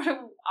is sort of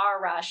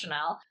our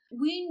rationale.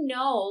 We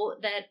know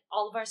that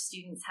all of our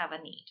students have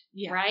a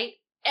need, right?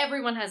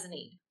 Everyone has a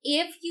need.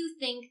 If you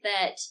think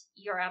that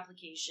your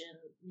application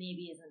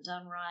maybe isn't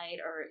done right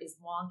or is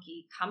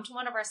wonky, come to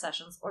one of our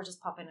sessions or just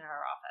pop in our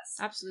office.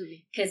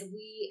 Absolutely. Because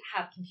we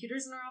have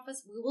computers in our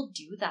office. We will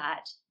do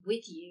that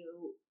with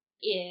you.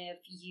 If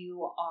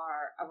you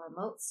are a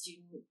remote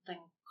student, then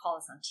call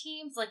us on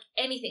Teams, like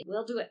anything.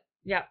 We'll do it.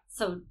 Yeah.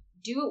 So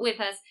do it with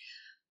us.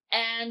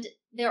 And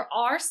there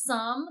are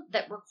some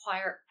that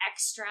require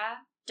extra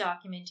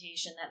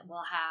documentation that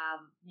will have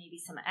maybe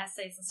some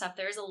essays and stuff.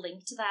 There's a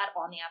link to that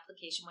on the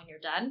application when you're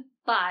done.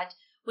 But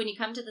when you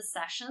come to the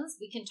sessions,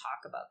 we can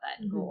talk about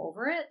that and go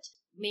over it.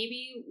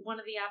 Maybe one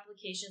of the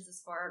applications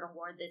is for an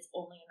award that's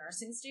only a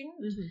nursing student.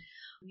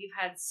 We've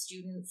had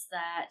students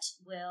that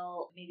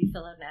will maybe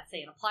fill out an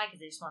essay and apply because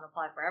they just want to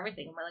apply for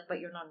everything. And we're like,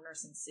 but you're not a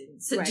nursing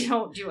student, so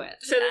don't do it.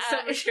 So there's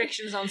some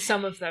restrictions on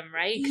some of them,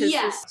 right? Because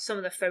some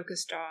of the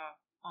focused are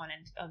on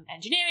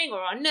engineering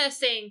or on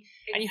nursing,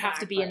 and you have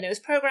to be in those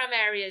program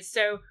areas.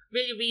 So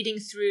really reading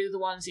through the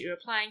ones that you're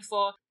applying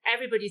for,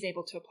 everybody's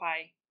able to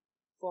apply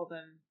for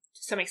them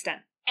to some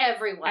extent.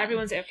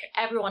 Everyone's okay.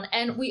 Everyone.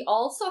 And we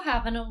also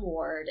have an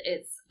award.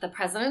 It's the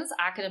President's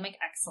Academic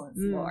Excellence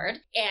Award.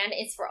 And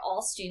it's for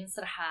all students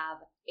that have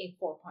a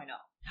 4.0.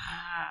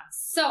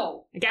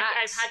 So again,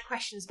 I've had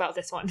questions about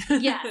this one.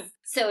 Yes.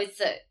 So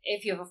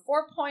if you have a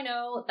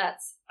 4.0,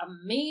 that's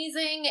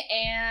amazing,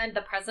 and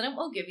the president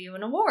will give you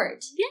an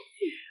award.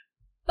 Yay!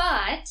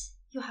 But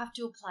you have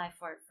to apply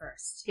for it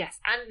first. Yes,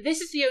 and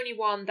this is the only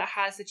one that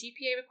has the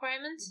GPA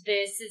requirement.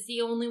 This is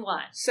the only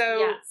one.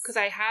 So, because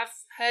I have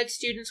heard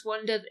students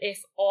wonder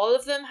if all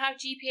of them have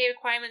GPA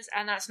requirements,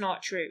 and that's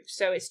not true.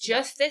 So it's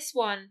just this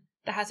one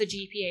that has a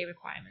GPA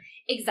requirement.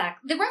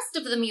 Exactly. The rest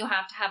of them you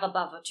have to have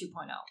above a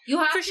 2.0. You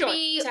have to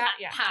be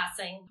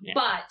passing,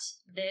 but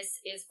this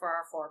is for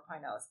our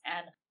 4.0s.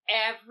 And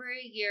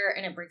every year,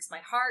 and it breaks my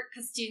heart,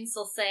 because students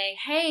will say,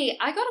 hey,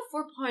 I got a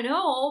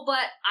 4.0,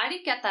 but I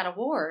didn't get that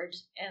award.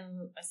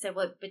 And I say,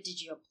 well, but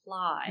did you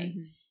apply?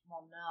 Mm-hmm.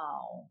 Well,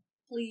 no.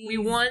 Please. We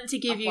want to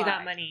give you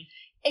that money.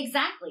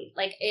 Exactly.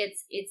 Like,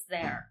 it's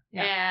there.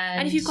 Yeah.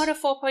 And if you've got a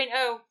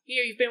 4.0,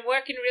 you've been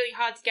working really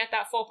hard to get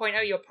that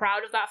 4.0, you're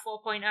proud of that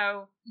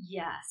 4.0.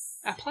 Yes.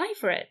 Apply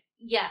for it.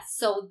 Yes.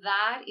 So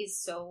that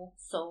is so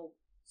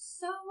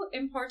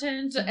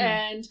important. Mm-hmm.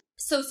 And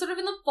so sort of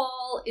in the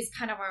fall is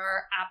kind of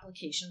our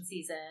application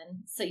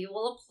season. So you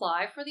will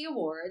apply for the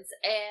awards.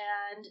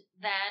 And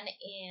then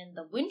in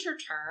the winter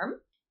term,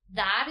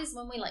 that is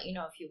when we let you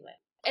know if you win.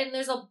 And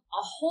there's a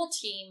whole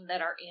team that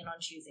are in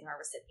on choosing our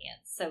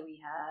recipients. So we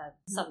have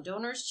some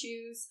donors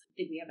choose.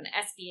 We have an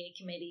SBA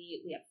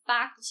committee. We have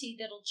faculty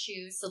that'll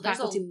choose. So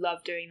faculty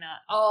love doing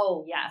that.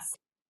 Oh, yes.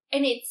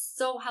 And it's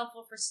so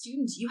helpful for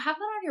students. You have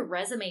that on your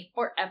resume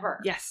forever.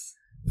 Yes.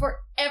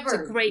 Forever. It's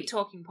a great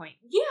talking point.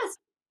 Yes.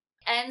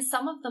 And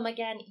some of them,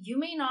 again, you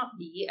may not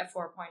be a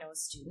 4.0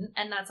 student,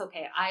 and that's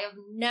okay. I have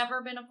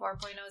never been a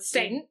 4.0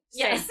 student.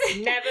 Yes.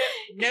 Never.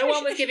 No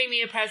one was giving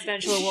me a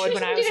presidential award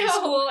when I was in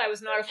school. I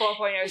was not a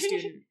 4.0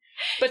 student.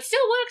 But still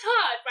worked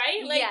hard,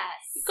 right? Like, yes.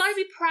 You've got to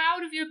be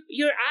proud of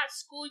you're at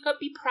school, you've got to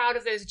be proud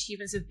of those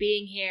achievements of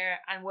being here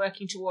and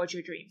working towards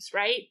your dreams,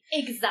 right?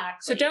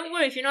 Exactly. So don't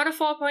worry, if you're not a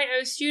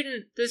 4.0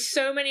 student, there's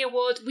so many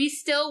awards. We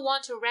still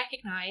want to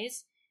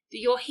recognize that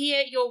you're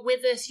here, you're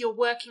with us, you're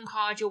working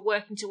hard, you're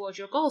working towards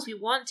your goals. We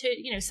want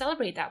to,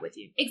 celebrate that with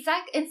you.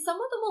 Exactly. And some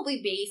of them will be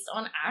based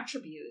on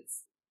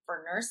attributes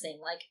for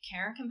nursing, like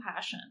care and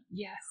compassion.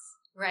 Yes.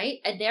 Right?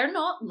 And they're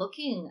not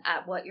looking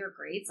at what your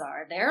grades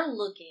are. They're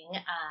looking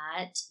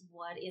at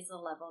what is the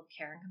level of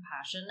care and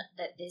compassion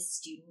that this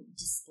student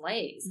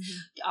displays.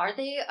 Mm-hmm. Are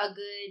they a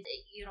good,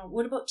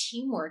 what about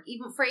teamwork?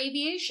 Even for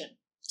aviation.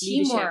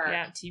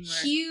 Teamwork.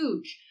 Teamwork.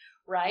 Huge.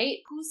 Right?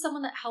 Who's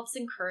someone that helps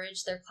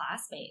encourage their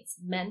classmates,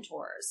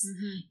 mentors,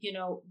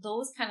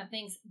 those kind of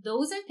things.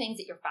 Those are things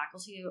that your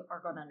faculty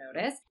are going to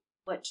notice,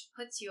 which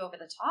puts you over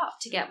the top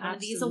to get one of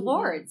these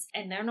awards.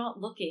 And they're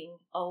not looking,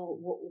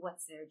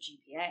 what's their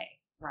GPA,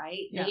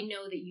 right? Yeah. They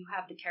know that you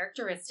have the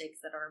characteristics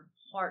that are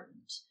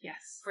important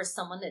for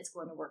someone that's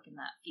going to work in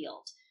that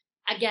field.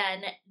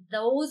 Again,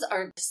 those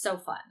are so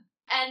fun.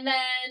 And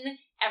then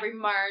every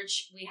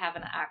March, we have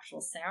an actual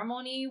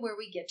ceremony where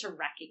we get to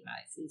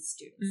recognize these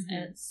students. Mm-hmm.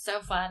 And it's so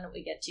fun.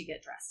 We get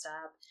dressed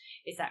up.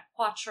 It's at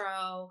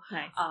Quattro.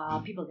 Nice.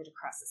 People get to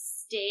cross the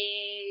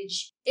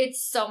stage.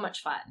 It's so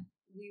much fun.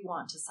 We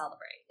want to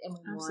celebrate. And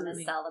we want to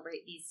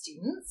celebrate these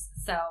students.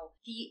 So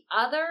the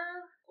other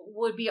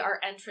would be our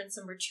entrance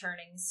and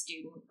returning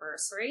student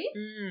bursary.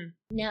 Mm.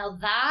 Now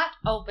that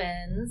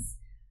opens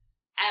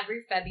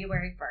every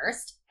February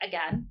 1st.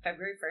 Again,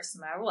 February 1st,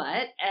 no matter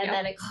what. And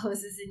then it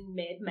closes in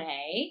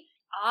mid-May.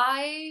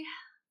 I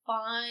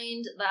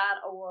find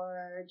that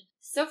award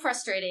so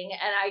frustrating,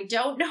 and I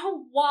don't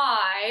know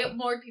why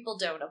more people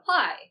don't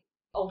apply.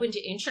 Open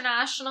to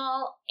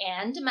international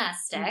and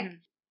domestic,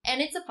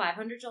 and it's a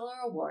 $500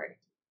 award.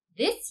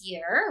 This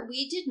year,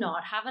 we did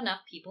not have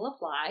enough people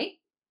apply,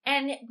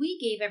 and we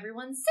gave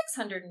everyone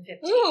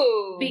 $650.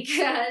 Ooh.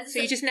 Because... So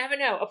you just never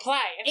know.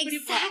 Apply. Everybody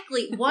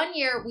exactly. Apply. One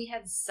year, we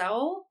had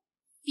so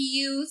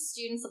few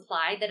students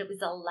apply that it was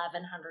 $1,100.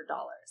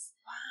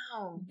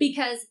 Wow.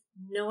 Because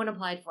no one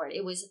applied for it.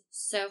 It was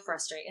so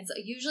frustrating. And so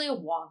usually a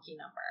wonky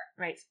number.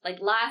 Right. Like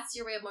last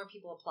year we had more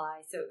people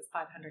apply, so it was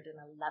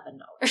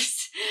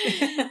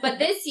 $511. But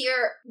this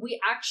year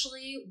we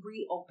actually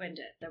reopened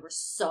it. There were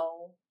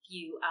so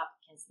few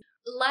applicants.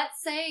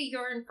 Let's say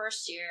you're in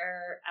first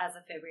year as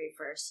of February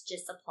 1st,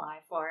 just apply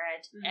for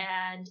it. Mm-hmm.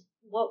 And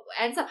what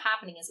ends up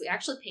happening is we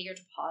actually pay your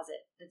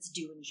deposit that's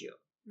due in June.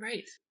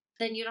 Right.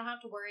 Then you don't have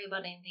to worry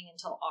about anything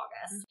until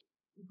August.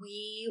 Mm-hmm.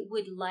 We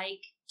would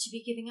like to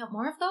be giving out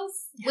more of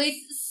those. Yes.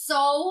 It's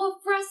so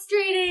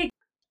frustrating.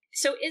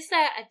 So is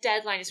there a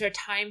deadline? Is there a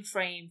time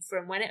frame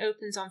from when it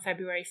opens on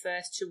February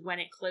 1st to when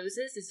it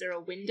closes? Is there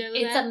a window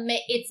there?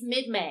 It's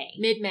mid-May.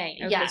 Mid-May.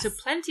 Okay, yes. So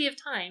plenty of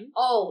time.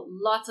 Oh,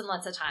 lots and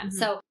lots of time. Mm-hmm.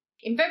 So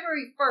in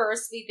February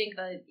 1st, we think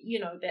that,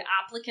 the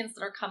applicants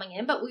that are coming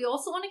in, but we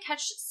also want to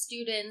catch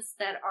students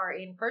that are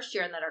in first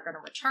year and that are going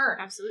to return.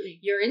 Absolutely.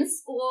 You're in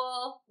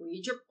school,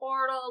 read your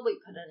portal, we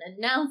put an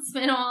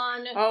announcement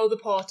on. Oh, the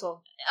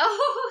portal.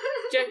 Oh.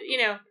 Just,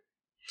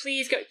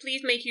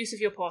 please make use of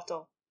your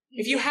portal.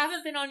 If you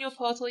haven't been on your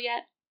portal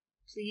yet,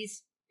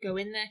 please go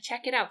in there,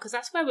 check it out, because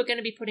that's where we're going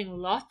to be putting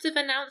lots of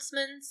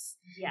announcements.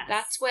 Yes.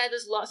 That's where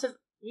there's lots of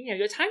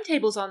your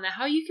timetables on there,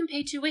 how you can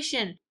pay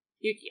tuition,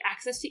 your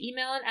access to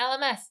email and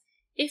LMS.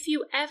 If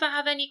you ever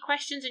have any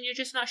questions and you're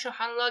just not sure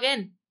how to log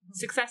in,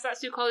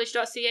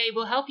 success@suecollege.ca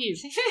will help you.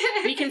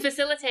 We can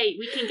facilitate.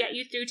 We can get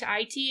you through to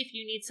IT if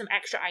you need some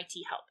extra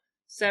IT help.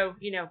 So,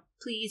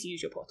 please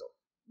use your portal.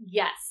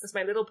 Yes. That's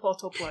my little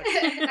portal plug.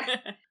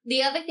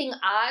 The other thing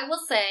I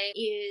will say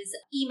is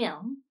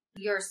email.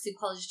 Your Sioux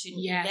College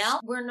student email.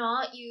 We're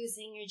not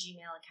using your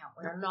Gmail account.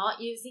 We're not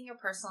using your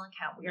personal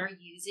account. We are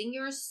using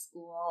your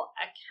school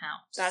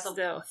account. That's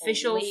the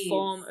official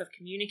form of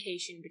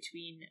communication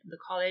between the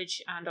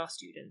college and our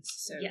students.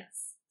 So.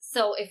 Yes.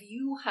 So if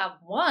you have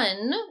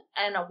won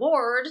an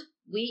award,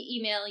 we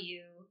email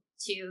you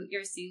to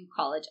your Sioux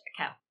College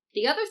account.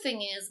 The other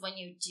thing is when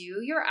you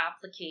do your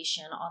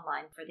application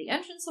online for the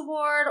entrance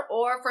award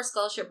or for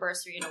scholarship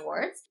bursary and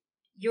awards,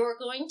 you're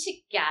going to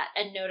get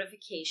a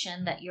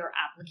notification that your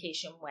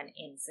application went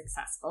in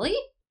successfully.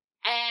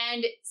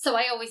 And so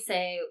I always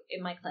say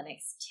in my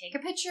clinics, take a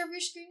picture of your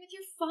screen with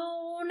your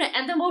phone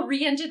and then we'll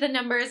re-enter the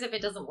numbers if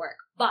it doesn't work.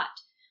 But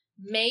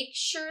make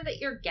sure that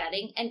you're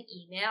getting an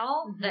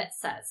email that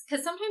says,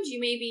 because sometimes you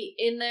may be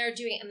in there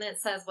doing it and then it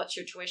says, what's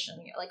your tuition?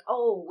 And you're like,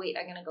 oh, wait,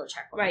 I'm going to go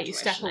check what my tuition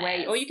you step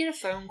away. is. Or you get a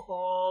phone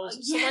call,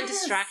 someone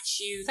distracts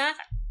you.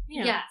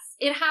 Yes,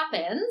 it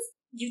happens.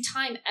 You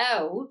time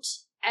out.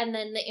 And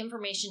then the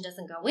information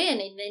doesn't go in.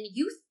 And then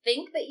you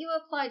think that you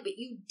applied, but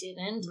you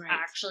didn't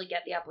actually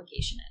get the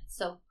application in.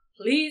 So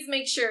please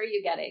make sure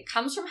you get it. It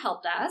comes from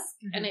Help Desk,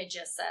 and it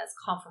just says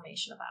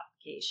confirmation of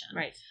application.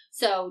 Right.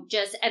 So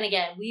and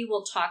again, we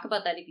will talk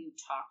about that if you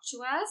talk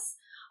to us.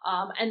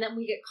 And then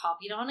we get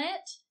copied on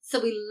it.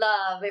 So we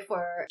love if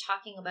we're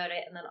talking about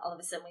it and then all of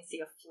a sudden we see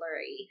a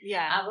flurry.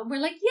 Yeah. And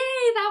we're like,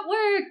 yay, that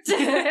worked.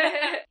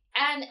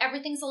 And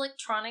everything's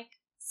electronic,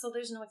 so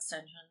there's no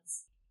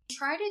extensions.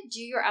 Try to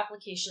do your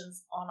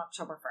applications on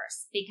October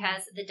 1st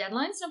because the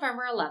deadline's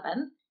November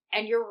 11th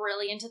and you're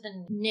really into the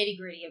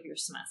nitty-gritty of your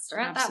semester.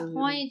 At that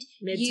point,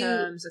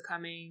 midterms are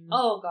coming.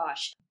 Oh,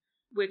 gosh.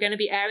 We're going to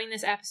be airing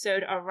this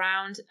episode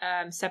around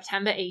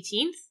September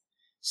 18th.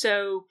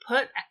 So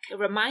put a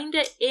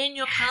reminder in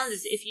your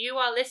calendars. If you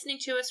are listening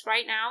to us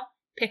right now,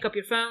 pick up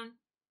your phone,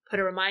 put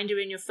a reminder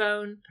in your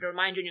phone, put a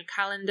reminder in your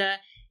calendar.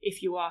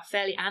 If you are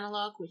fairly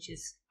analog, which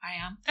is I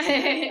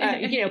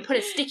am, put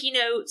a sticky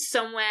note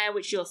somewhere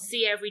which you'll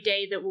see every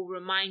day that will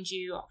remind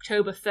you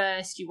October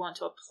 1st you want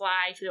to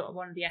apply for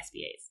one of the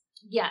SBAs.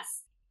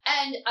 Yes.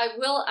 And I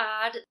will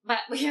add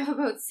that we have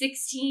about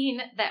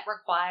 16 that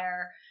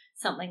require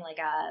something like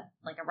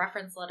a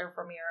reference letter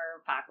from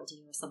your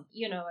faculty or something,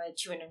 a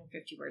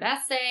 250-word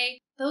essay.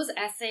 Those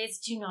essays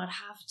do not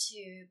have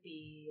to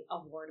be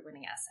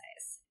award-winning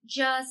essays.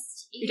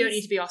 You don't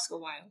need to be Oscar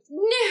Wilde.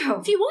 No.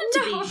 If you want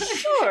to be,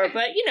 sure,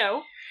 but,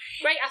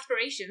 great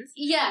aspirations.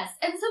 Yes,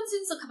 and some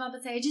students will come up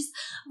and say, I just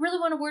really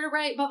want to word it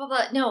right, blah, blah,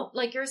 blah. No,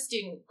 you're a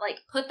student.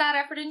 Put that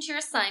effort into your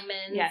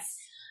assignments. Yes.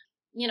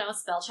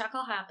 Spell check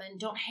will happen.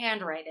 Don't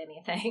handwrite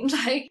anything,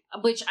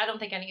 which I don't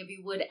think any of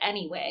you would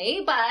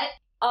anyway, but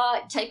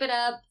type it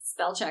up.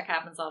 Spell check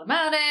happens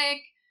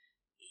automatic.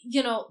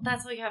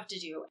 That's what you have to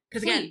do.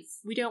 Because again,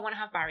 we don't want to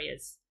have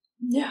barriers.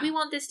 No. We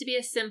want this to be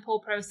a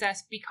simple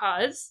process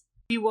because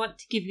we want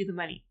to give you the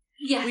money.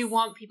 Yes. We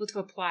want people to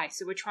apply,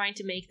 so we're trying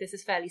to make this a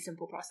fairly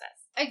simple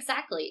process.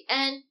 Exactly.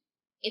 And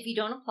if you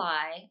don't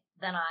apply,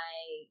 then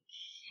I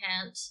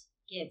can't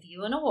give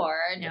you an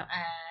award and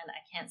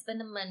I can't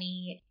spend the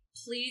money.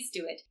 Please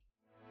do it.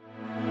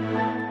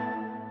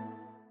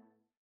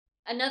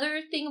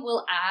 Another thing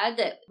we'll add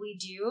that we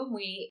do,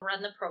 we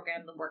run the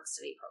program, the work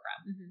study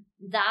program.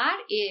 Mm-hmm. That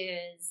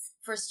is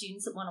for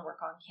students that want to work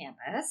on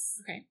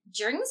campus. Okay.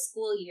 During the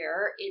school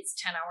year, it's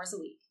 10 hours a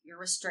week. You're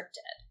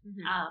restricted.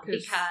 Mm-hmm.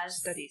 Because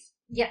studies.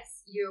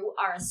 Yes, you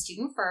are a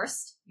student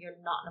first. You're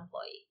not an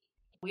employee.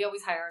 We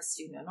always hire a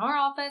student in our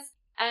office.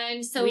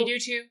 And so we do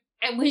too.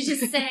 And we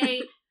just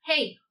say,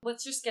 hey,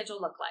 what's your schedule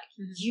look like?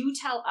 Mm-hmm. You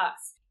tell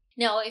us.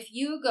 Now, if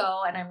you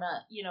go, and I'm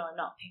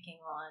not picking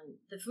on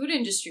the food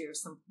industry or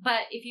something,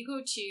 but if you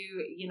go to,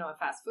 a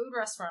fast food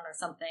restaurant or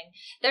something,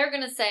 they're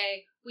going to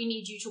say, we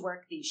need you to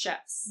work these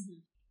shifts. Mm-hmm.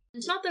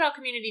 It's not that our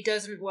community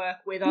doesn't work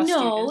with our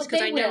students,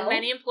 because I know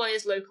many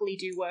employers locally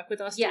do work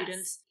with our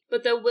students,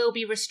 but there will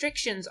be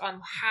restrictions on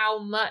how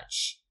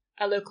much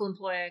a local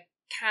employer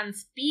can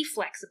be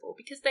flexible,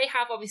 because they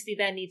have obviously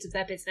their needs of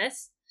their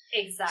business.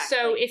 Exactly.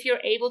 So if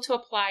you're able to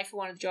apply for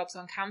one of the jobs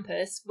on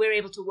campus, we're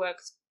able to work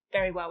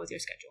very well with your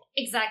schedule.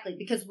 Exactly,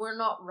 because we're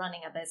not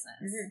running a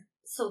business. Mm-hmm.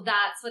 So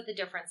that's what the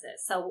difference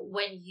is. So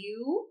when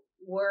you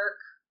work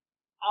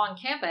on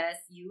campus,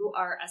 you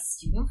are a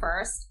student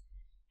first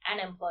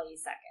and employee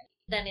second.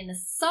 Then in the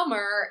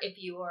summer,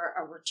 if you are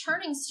a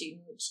returning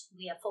student,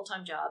 we have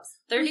full-time jobs,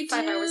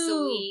 35 hours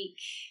a week.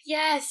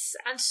 Yes,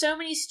 and so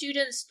many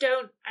students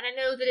don't, and I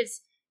know that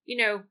it's,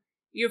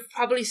 you've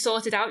probably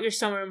sorted out your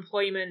summer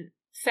employment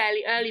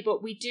fairly early,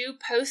 but we do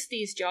post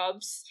these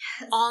jobs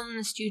on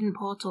the student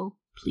portal.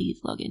 Please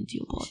log into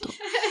your portal.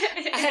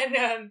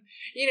 And,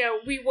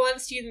 we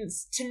want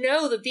students to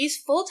know that these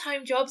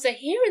full-time jobs are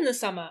here in the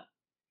summer.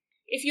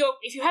 if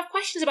you have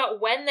questions about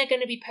when they're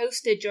going to be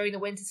posted during the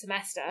winter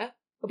semester,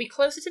 it'll be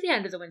closer to the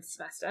end of the winter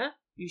semester,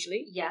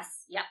 usually.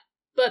 Yes, yep.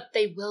 But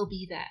they will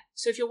be there.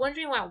 So if you're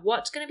wondering about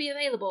what's going to be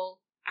available,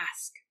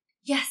 ask.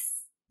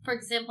 Yes. For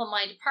example,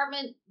 my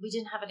department, we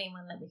didn't have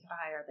anyone that we could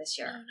hire this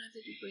year. No,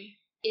 neither did we.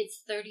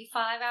 It's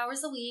 35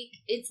 hours a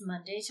week. It's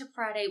Monday to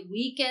Friday.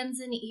 Weekends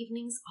and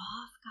evenings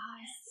off,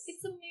 guys.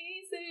 It's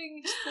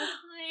amazing.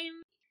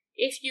 Time.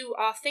 If you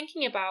are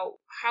thinking about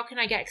how can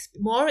I get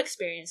more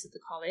experience at the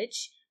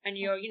college, and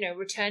you're,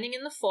 returning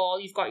in the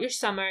fall, you've got your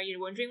summer, you're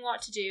wondering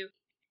what to do,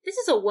 this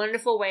is a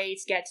wonderful way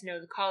to get to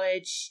know the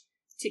college,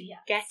 to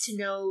get to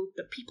know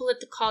the people at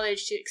the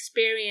college, to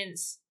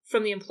experience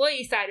from the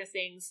employee side of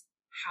things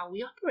how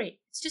we operate.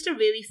 It's just a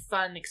really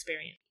fun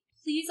experience.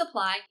 Please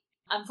apply.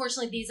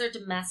 Unfortunately, these are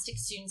domestic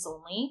students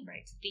only.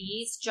 Right.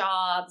 These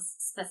jobs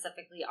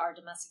specifically are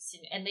domestic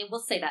student, and they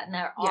will say that. And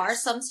there are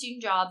some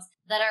student jobs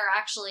that are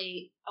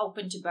actually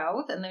open to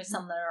both, and there's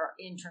some that are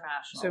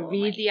international. So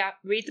read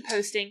the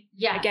posting.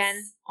 Yes.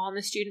 Again on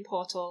the student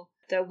portal.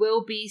 There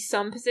will be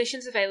some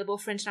positions available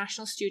for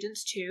international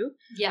students too.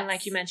 Yes. And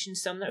like you mentioned,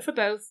 some that are for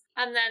both,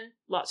 and then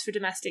lots for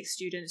domestic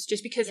students,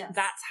 just because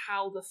that's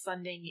how the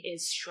funding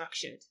is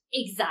structured.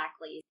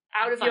 Exactly.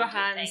 Out of your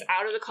hands,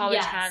 out of the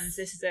college hands.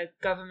 This is a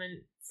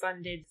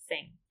government-funded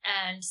thing.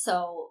 And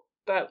so...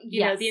 But,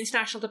 the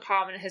international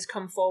department has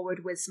come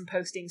forward with some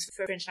postings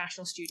for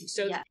international students.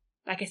 So,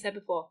 like I said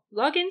before,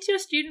 log into your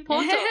student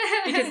portal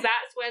because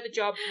that's where the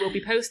job will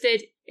be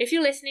posted. If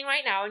you're listening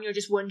right now and you're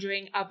just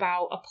wondering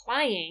about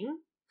applying,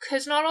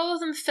 because not all of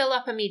them fill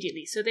up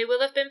immediately, so they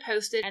will have been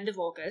posted end of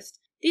August.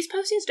 These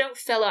postings don't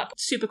fill up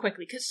super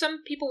quickly because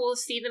some people will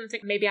see them and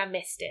think, maybe I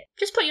missed it.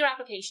 Just put your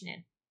application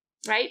in,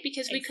 right?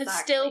 Because we could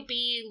still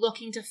be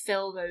looking to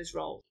fill those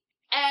roles.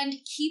 And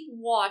keep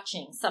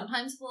watching.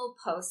 Sometimes we'll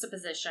post a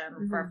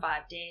position for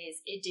 5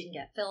 days. It didn't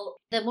get filled.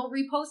 Then we'll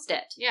repost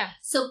it. Yeah.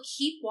 So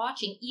keep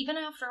watching. Even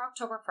after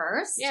October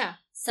 1st. Yeah.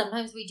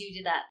 Sometimes we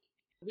do that.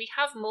 We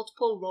have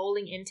multiple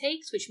rolling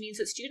intakes, which means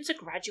that students are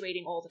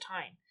graduating all the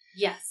time.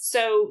 Yes.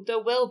 So there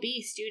will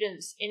be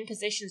students in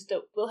positions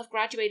that will have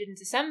graduated in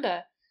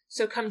December.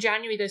 So come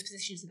January, those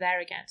positions are there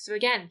again. So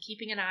again,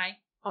 keeping an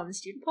eye on the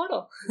student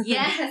portal.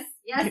 Yes.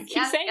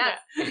 Keep saying that.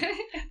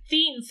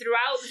 Theme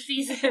throughout the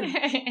season.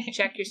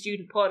 Check your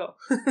student portal.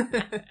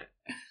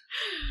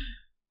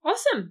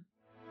 Awesome.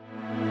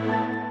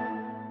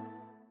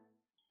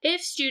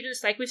 If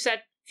students, like we've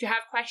said, if you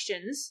have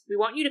questions, we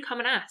want you to come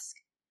and ask.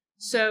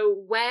 So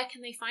where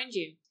can they find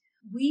you?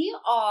 We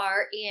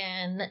are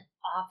in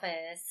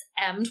office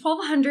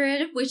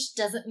M1200, which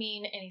doesn't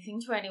mean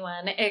anything to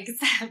anyone,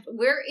 except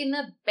we're in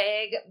the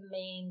big,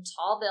 main,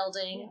 tall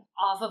building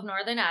off of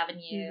Northern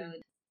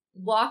Avenue.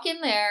 Walk in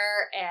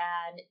there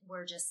and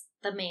we're just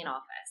the main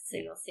office. So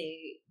you'll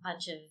see a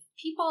bunch of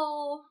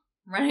people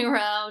running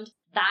around.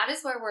 That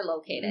is where we're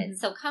located.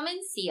 So come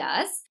and see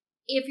us.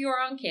 If you're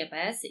on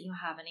campus and you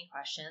have any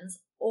questions,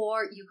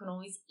 or you can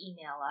always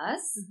email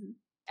us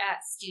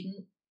at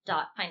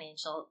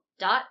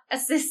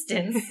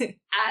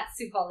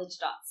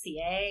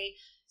student.financial.assistance@siouxcollege.ca.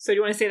 So do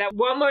you want to say that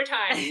one more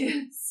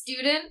time?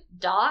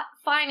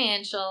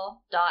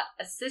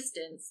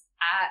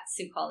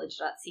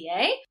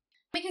 student.financial.assistance@siouxcollege.ca.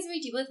 Because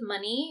we deal with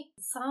money,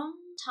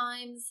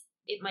 sometimes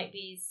it might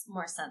be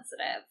more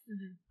sensitive.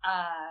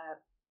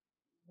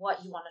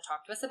 What you want to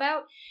talk to us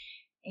about.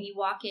 And you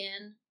walk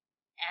in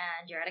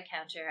and you're at a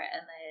counter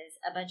and there's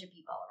a bunch of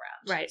people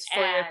around. Right, it's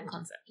fully open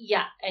concept.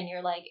 Yeah, and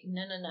you're like,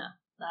 no.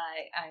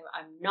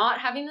 I'm not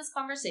having this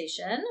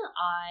conversation.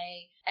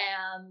 I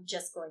am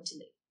just going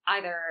to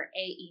either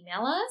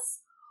email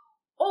us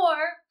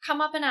or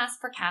come up and ask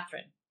for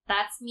Katherine.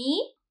 That's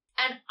me.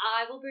 And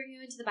I will bring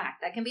you into the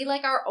back. That can be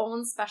like our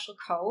own special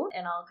code.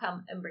 And I'll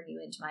come and bring you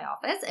into my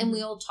office and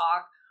we'll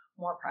talk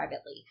more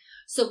privately.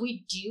 So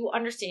we do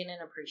understand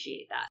and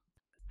appreciate that.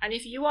 And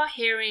if you are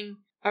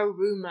hearing a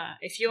rumor,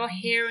 if you're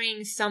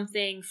hearing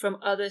something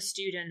from other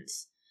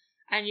students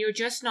and you're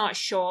just not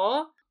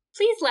sure,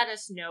 please let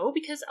us know,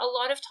 because a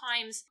lot of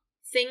times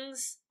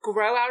things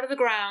grow out of the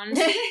ground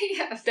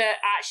that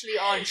actually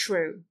aren't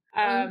true.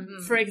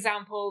 For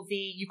example,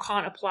 you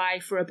can't apply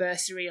for a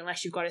bursary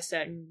unless you've got a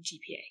certain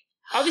GPA.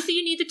 Obviously,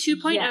 you need the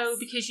 2.0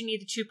 because you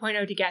need the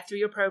 2.0 to get through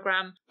your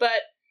program.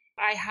 But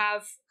I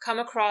have come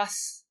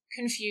across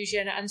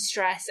confusion and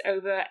stress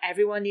over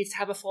everyone needs to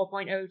have a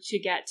 4.0 to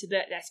get to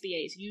the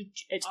SBAs.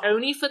 It's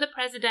only for the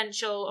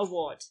presidential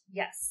award.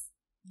 Yes.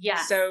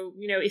 So,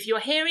 if you're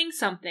hearing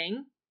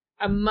something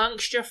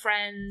amongst your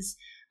friends,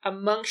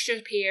 amongst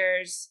your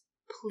peers,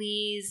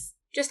 please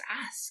just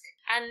ask.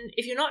 And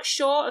if you're not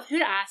sure of who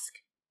to ask,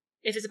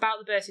 if it's about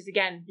the bursaries,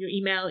 again, your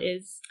email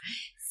is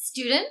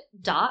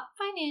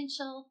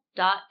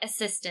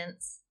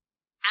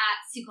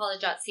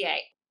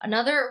student.financial.assistance@siouxcollege.ca.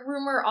 Another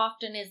rumor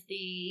often is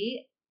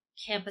the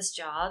campus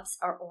jobs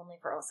are only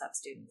for OSAP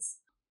students.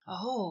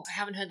 Oh, I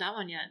haven't heard that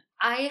one yet.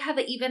 I have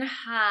even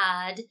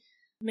had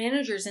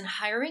managers in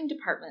hiring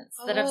departments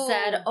that have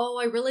said,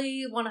 I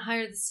really want to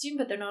hire the student,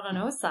 but they're not on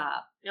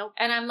OSAP. Nope.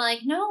 And I'm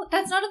like, no,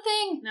 that's not a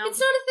thing. No. It's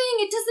not a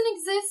thing. It doesn't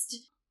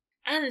exist.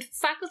 And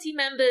faculty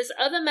members,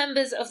 other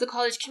members of the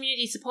college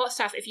community support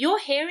staff, if you're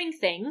hearing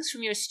things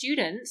from your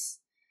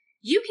students,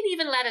 you can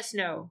even let us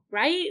know,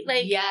 right?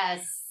 Like,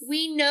 yes,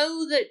 we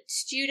know that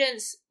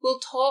students will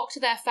talk to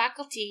their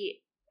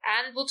faculty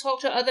and will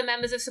talk to other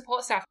members of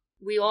support staff.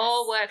 We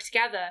all work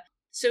together.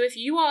 So if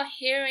you are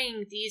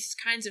hearing these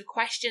kinds of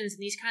questions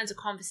and these kinds of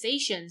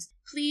conversations,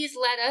 please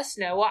let us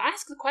know or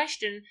ask the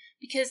question,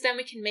 because then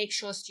we can make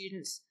sure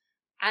students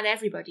and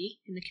everybody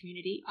in the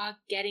community are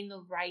getting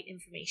the right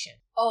information.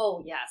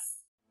 Oh, yes.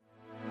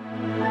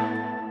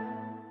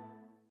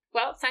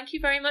 Well, thank you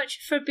very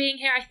much for being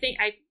here.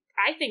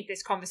 I think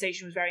this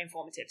conversation was very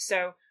informative.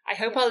 So I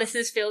hope our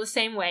listeners feel the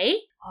same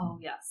way. Oh,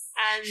 yes.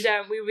 And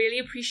we really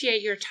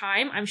appreciate your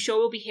time. I'm sure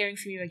we'll be hearing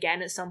from you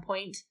again at some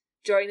point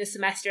during the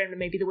semester and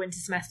maybe the winter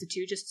semester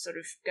too, just to sort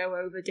of go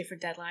over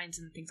different deadlines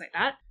and things like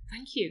that.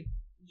 Thank you.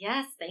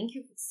 Yes, thank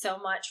you so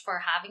much for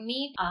having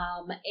me.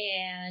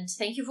 And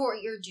thank you for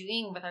what you're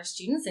doing with our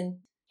students and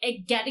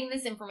getting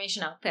this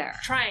information out there.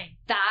 Trying.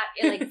 That,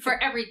 like,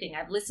 for everything.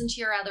 I've listened to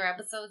your other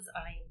episodes and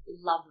I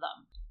love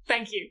them.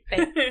 Thank you.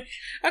 Okay.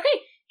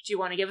 Do you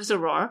want to give us a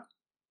roar?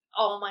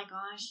 Oh my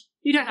gosh.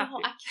 You don't have to.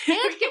 I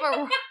can't give a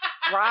roar.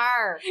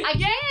 I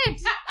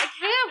can't.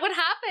 What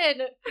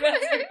happened? All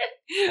right.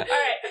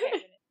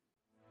 Okay.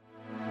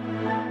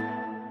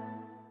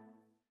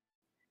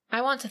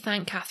 I want to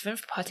thank Katherine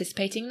for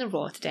participating in the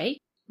Roar today.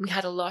 We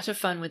had a lot of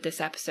fun with this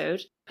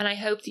episode, and I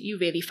hope that you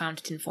really found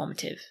it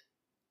informative.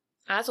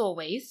 As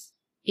always,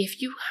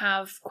 if you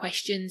have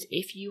questions,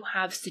 if you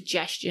have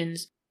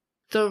suggestions,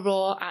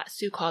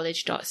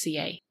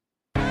 theroar@siouxcollege.ca.